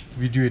çıkmadım.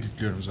 Video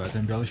editliyorum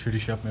zaten. Bir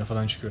alışveriş yapmaya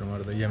falan çıkıyorum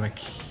arada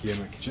yemek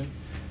yemek için.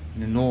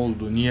 Ne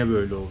oldu, niye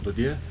böyle oldu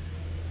diye.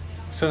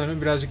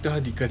 Sanırım birazcık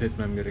daha dikkat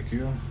etmem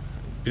gerekiyor.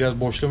 Biraz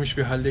boşlamış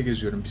bir halde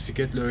geziyorum.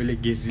 Bisikletle öyle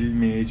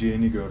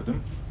gezilmeyeceğini gördüm.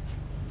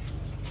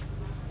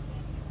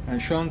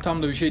 Yani şu an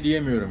tam da bir şey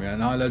diyemiyorum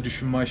yani. Hala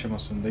düşünme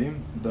aşamasındayım.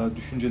 Daha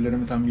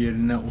düşüncelerimi tam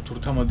yerine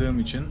oturtamadığım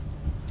için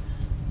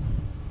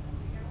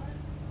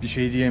bir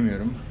şey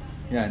diyemiyorum.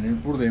 Yani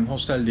buradayım,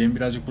 hosteldeyim.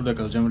 Birazcık burada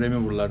kalacağım.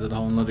 Remi buralarda. Daha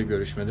onunla da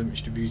görüşmedim.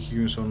 İşte 1-2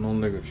 gün sonra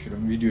onunla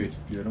görüşürüm. Video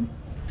editliyorum.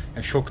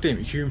 Yani şoktayım.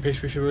 2 gün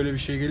peş peşe böyle bir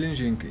şey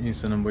gelince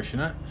insanın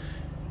başına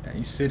yani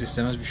ister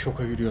istemez bir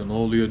şoka giriyor. Ne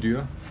oluyor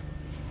diyor.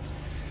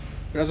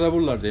 Biraz daha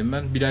buralardayım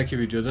ben. Bir dahaki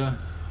videoda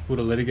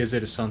buraları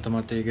gezeriz. Santa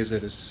Marta'yı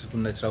gezeriz.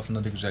 Bunun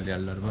etrafında da güzel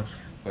yerler var.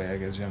 Bayağı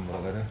gezeceğim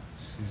buraları.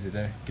 Sizi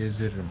de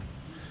gezdiririm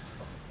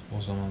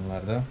o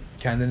zamanlarda.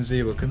 Kendinize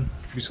iyi bakın.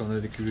 Bir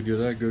sonraki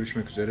videoda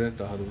görüşmek üzere.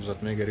 Daha da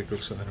uzatmaya gerek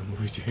yok sanırım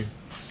bu videoyu.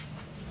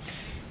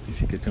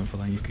 Bisikletimi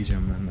falan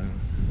yıkayacağım ben de.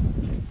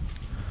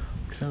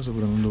 Baksanıza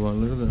buranın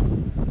duvarları da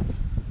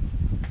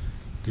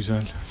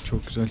güzel.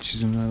 Çok güzel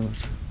çizimler var.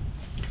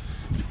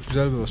 Çok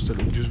güzel bir hostel.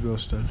 Ucuz bir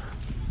hostel.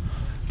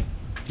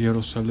 Diğer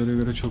hostellere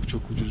göre çok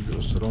ucuz bir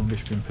hostel. 15.000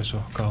 peso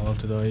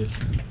kahvaltı dahil.